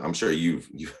it's, I mean, I'm sure you've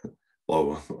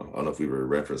well, I don't know if we were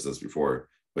referenced this before,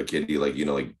 but Kitty, like, you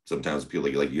know, like sometimes people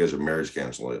like you guys are marriage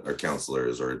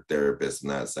counselors or therapists in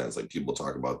that sense. Like people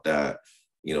talk about that,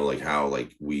 you know, like how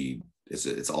like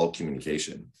it's all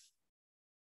communication.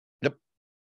 Yep.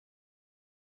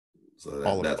 So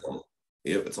All of that's all.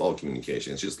 Yep, it's all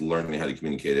communication. It's just learning how to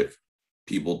communicate. If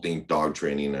people think dog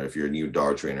training, or if you're a new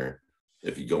dog trainer,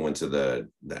 if you go into the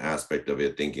aspect of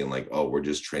it thinking like, oh, we're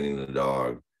just training a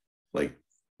dog, like,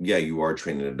 yeah, you are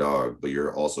training a dog, but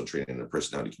you're also training a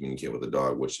person how to communicate with a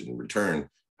dog, which in return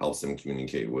helps them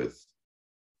communicate with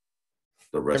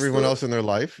the rest everyone of else in their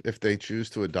life if they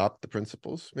choose to adopt the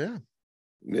principles. Yeah.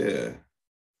 yeah.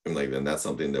 And like then that's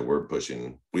something that we're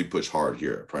pushing. We push hard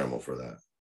here at Primal for that.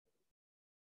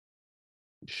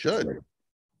 You should.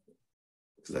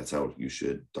 Because that's how you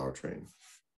should dog train.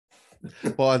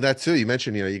 Well, and that too, you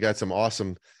mentioned, you got some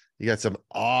awesome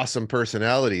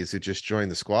personalities who just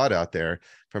joined the squad out there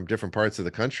from different parts of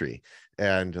the country.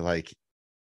 And like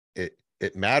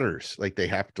it matters. Like they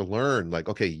have to learn, like,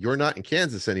 okay, you're not in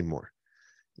Kansas anymore.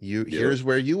 Here's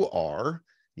where you are.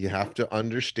 You have to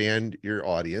understand your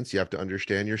audience. You have to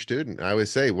understand your student. I always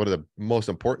say one of the most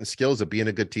important skills of being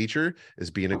a good teacher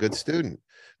is being a good student.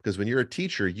 Because when you're a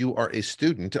teacher, you are a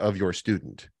student of your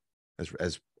student.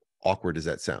 As awkward as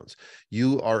that sounds,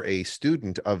 you are a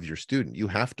student of your student. You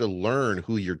have to learn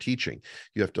who you're teaching.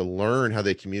 You have to learn how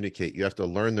they communicate. You have to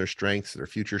learn their strengths, their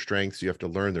future strengths. You have to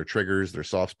learn their triggers, their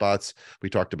soft spots. We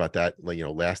talked about that,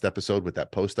 last episode with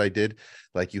that post I did.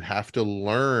 Like you have to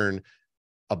learn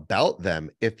about them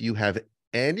if you have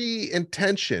any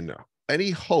intention,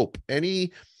 any hope,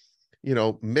 any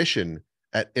mission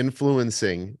at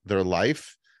influencing their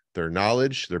life, their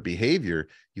knowledge, their behavior.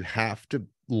 You have to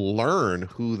learn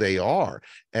who they are,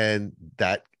 and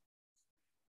that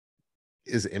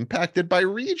is impacted by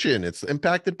region. It's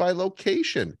impacted by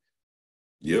location.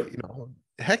 Yep.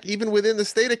 Heck, even within the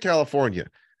state of California,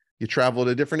 you travel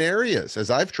to different areas, as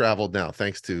I've traveled now,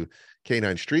 thanks to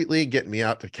Canine Street League getting me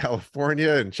out to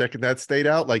California and checking that state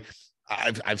out. Like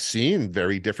I've seen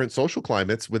very different social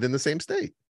climates within the same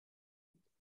state.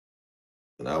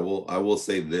 And I will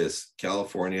say this: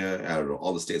 California, out of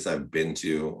all the states I've been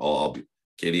to, I'll be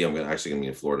Katie. I'm actually gonna be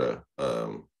in Florida,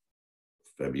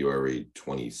 February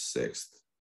 26th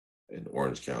in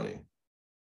Orange County.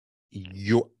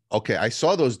 Okay? I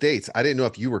saw those dates. I didn't know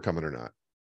if you were coming or not.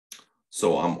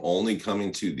 So I'm only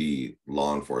coming to the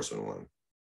law enforcement one.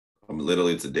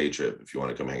 It's a day trip if you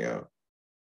want to come hang out.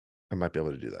 I might be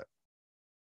able to do that.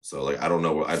 So like I don't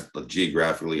know.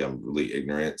 Geographically, I'm really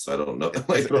ignorant, so I don't know.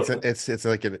 It's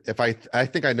like if I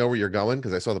think I know where you're going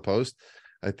because I saw the post.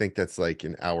 I think that's like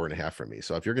an hour and a half from me.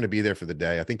 So if you're going to be there for the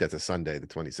day, I think that's a Sunday, the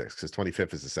 26th, because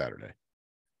 25th is a Saturday.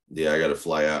 Yeah, I got to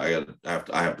fly out.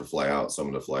 I have to fly out. So I'm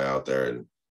going to fly out there and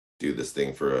do this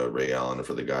thing for Ray Allen and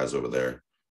for the guys over there.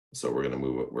 So we're going to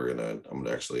move it. I'm going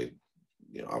to actually,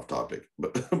 off topic,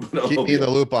 but keep me in the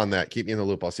loop on that. Keep me in the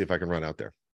loop. I'll see if I can run out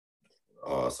there.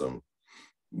 Awesome.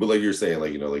 But like you're saying,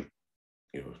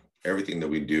 everything that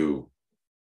we do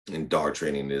in dog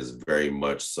training is very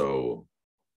much so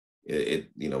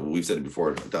we've said it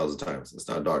before 1,000 times. It's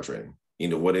not dog training.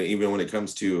 Even when it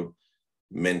comes to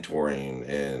mentoring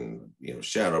and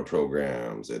shadow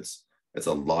programs, it's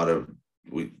a lot of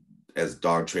as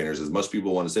dog trainers, as much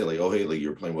people want to say like, oh hey, like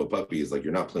you're playing with puppies, like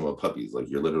you're not playing with puppies. Like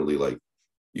you're literally like,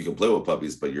 you can play with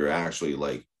puppies, but you're actually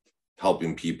like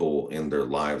helping people in their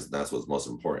lives. And that's what's most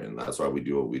important. That's why we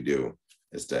do what we do,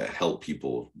 is to help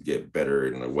people get better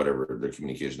in whatever the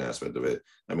communication aspect of it.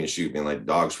 I mean, shoot, man, like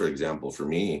dogs, for example, for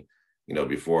me,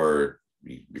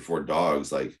 before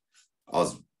dogs, like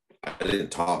I didn't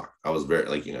talk. I was very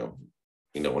like,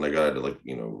 when I got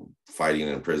into fighting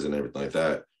in prison and everything like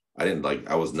that,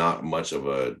 I was not much of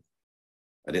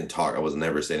I didn't talk. I was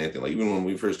never saying anything. Like even when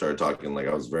we first started talking, like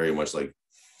I was very much like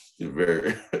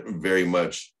very, very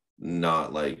much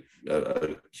not like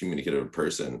a communicative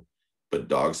person. But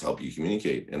dogs help you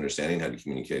communicate. Understanding how to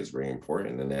communicate is very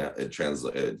important, and that it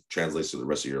translates to the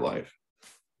rest of your life.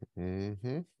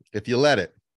 Mm-hmm. If you let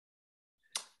it.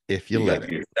 You let it.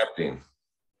 Be accepting.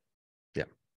 Yeah.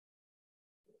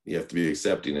 You have to be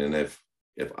accepting, and if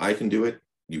I can do it,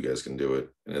 you guys can do it,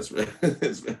 and it's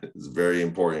very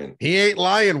important. He ain't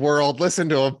lying, world. Listen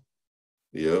to him.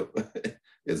 Yep.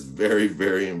 It's very,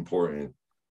 very important.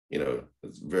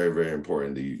 It's very, very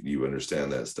important that you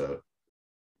understand that stuff.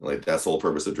 Like that's the whole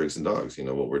purpose of Drinks and Dogs,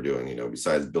 what we're doing,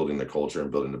 besides building the culture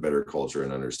and building a better culture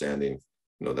and understanding,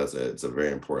 it's a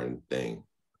very important thing.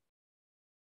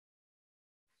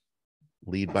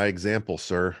 Lead by example,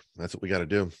 sir. That's what we got to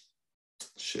do.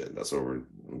 Shit, that's what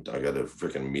I got a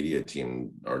freaking media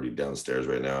team already downstairs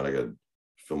right now, and I got to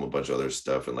film a bunch of other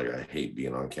stuff. And like, I hate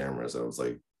being on camera, so it's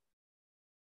like,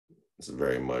 it's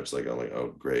very much like, I'm like,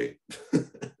 oh, great.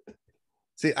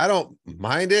 See, I don't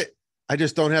mind it. I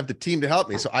just don't have the team to help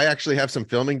me. So I actually have some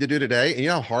filming to do today. And you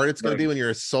know how hard it's going to be when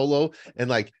you're a solo and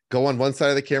like go on one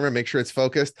side of the camera, make sure it's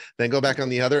focused, then go back on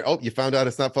the other. Oh, you found out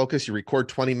it's not focused. You record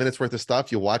 20 minutes worth of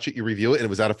stuff. You watch it, you review it, and it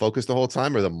was out of focus the whole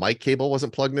time, or the mic cable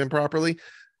wasn't plugged in properly.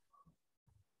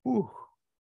 Ooh.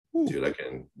 Ooh. Dude,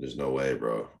 there's no way,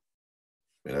 bro.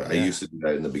 I mean, I used to do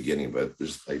that in the beginning, but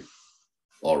there's like,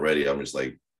 already I'm just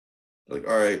like, all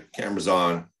right, camera's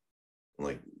on. I'm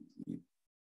like,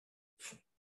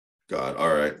 God,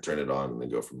 all right, turn it on and then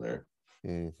go from there.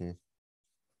 Mm-hmm.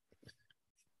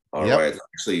 All right.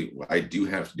 Actually, I do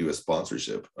have to do a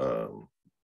sponsorship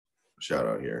shout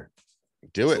out here.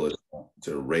 Do it.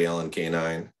 To Ray Allen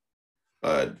K9,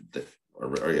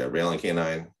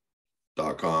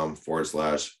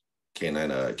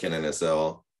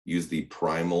 RayAllenK9.com/K9SL. Use the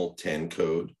Primal 10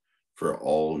 code for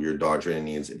all your dog training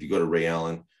needs. If you go to Ray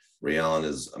Allen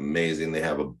is amazing. They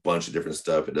have a bunch of different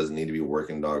stuff. It doesn't need to be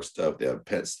working dog stuff. They have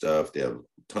pet stuff. They have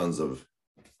tons of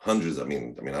hundreds. I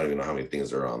mean, I don't even know how many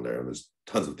things are on there. There's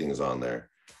tons of things on there.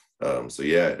 So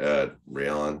yeah,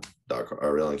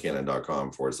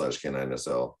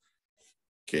 RayAllenK9.com/K9SL.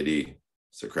 KD,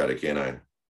 Socratic K9.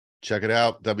 Check it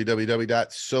out.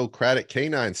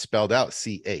 www.socratick9, spelled out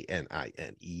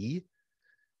CANINE.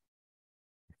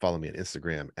 Follow me on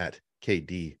Instagram at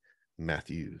KD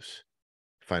Matthews.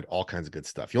 Find all kinds of good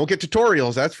stuff. You won't get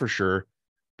tutorials, that's for sure,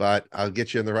 but I'll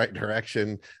get you in the right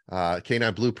direction.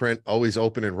 K9 Blueprint, always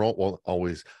open enroll. Well,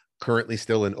 always currently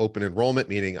still in open enrollment,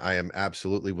 meaning I am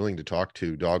absolutely willing to talk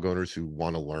to dog owners who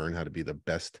want to learn how to be the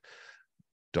best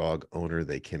dog owner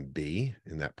they can be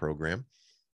in that program.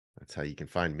 That's how you can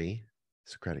find me,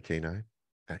 Socratic K9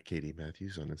 at KD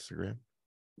Matthews on Instagram.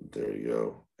 There you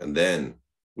go. And then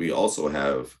we also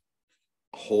have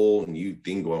a whole new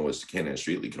thing going with Canine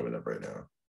Street League coming up right now.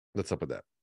 What's up with that?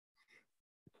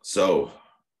 So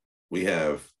we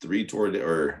have 3 tour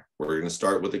or we're going to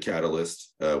start with the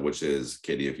Catalyst, which is,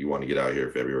 Kitty, if you want to get out here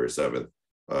February 7th,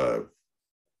 the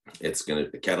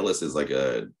Catalyst is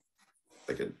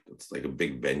it's like a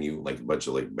big venue, like a bunch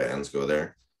of like bands go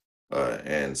there.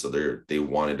 And so they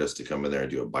wanted us to come in there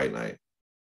and do a bite night.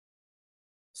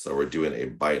 So we're doing a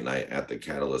bite night at the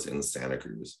Catalyst in Santa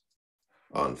Cruz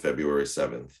on February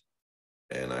 7th.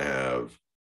 And I have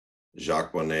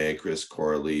Jacques Bonnet, Chris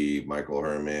Corley, Michael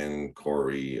Herman,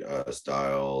 Corey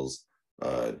Styles,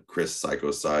 Chris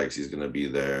Psycho Sykes, he's going to be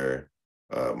there.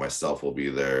 Myself will be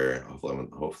there.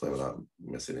 Hopefully I'm not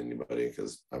missing anybody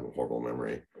because I have a horrible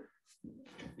memory.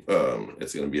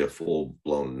 It's going to be a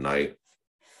full-blown night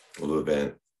of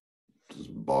event.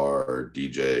 Bar,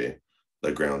 DJ,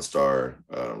 the ground star,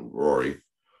 Rory,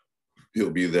 he'll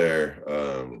be there.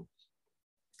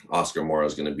 Oscar Mora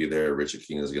is going to be there. Richard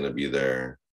King is going to be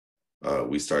there.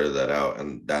 We started that out,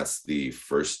 and that's the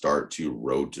first start to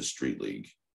Road to Street League.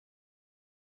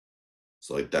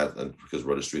 So like that, because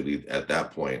Road to Street League at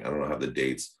that point, I don't know how the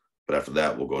dates, but after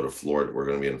that we'll go to Florida. We're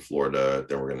going to be in Florida,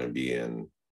 then we're going to be in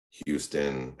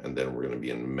Houston, and then we're going to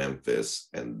be in Memphis,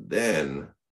 and then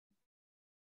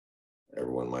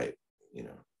everyone might,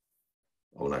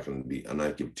 I'm not going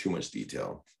to give too much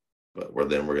detail, but we're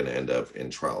going to end up in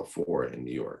Trial 4 in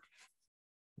New York.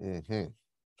 Mm-hmm.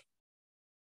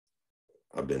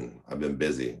 I've been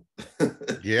busy.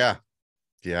 Yeah.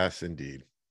 Yes, indeed.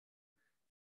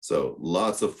 So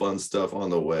lots of fun stuff on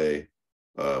the way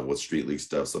with Street League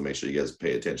stuff. So make sure you guys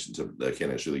pay attention to the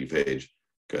Canine Street League page,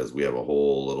 because we have a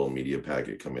whole little media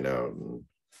packet coming out, and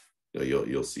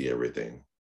you'll see everything.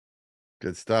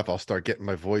 Good stuff. I'll start getting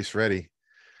my voice ready.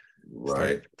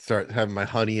 Right. Start having my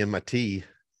honey in my tea.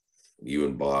 You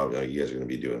and Bob, you guys are going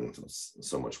to be doing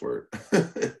so much work.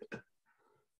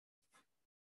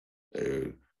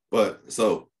 Dude. But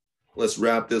so let's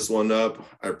wrap this one up.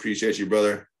 I appreciate you,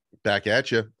 brother. Back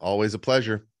at you. Always a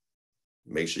pleasure.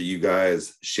 Make sure you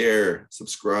guys share,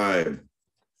 subscribe,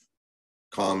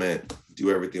 comment,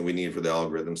 do everything we need for the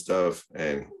algorithm stuff.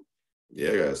 And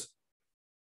yeah, guys.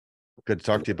 Good to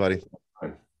talk to you, buddy.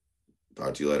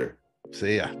 Talk to you later.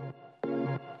 See ya.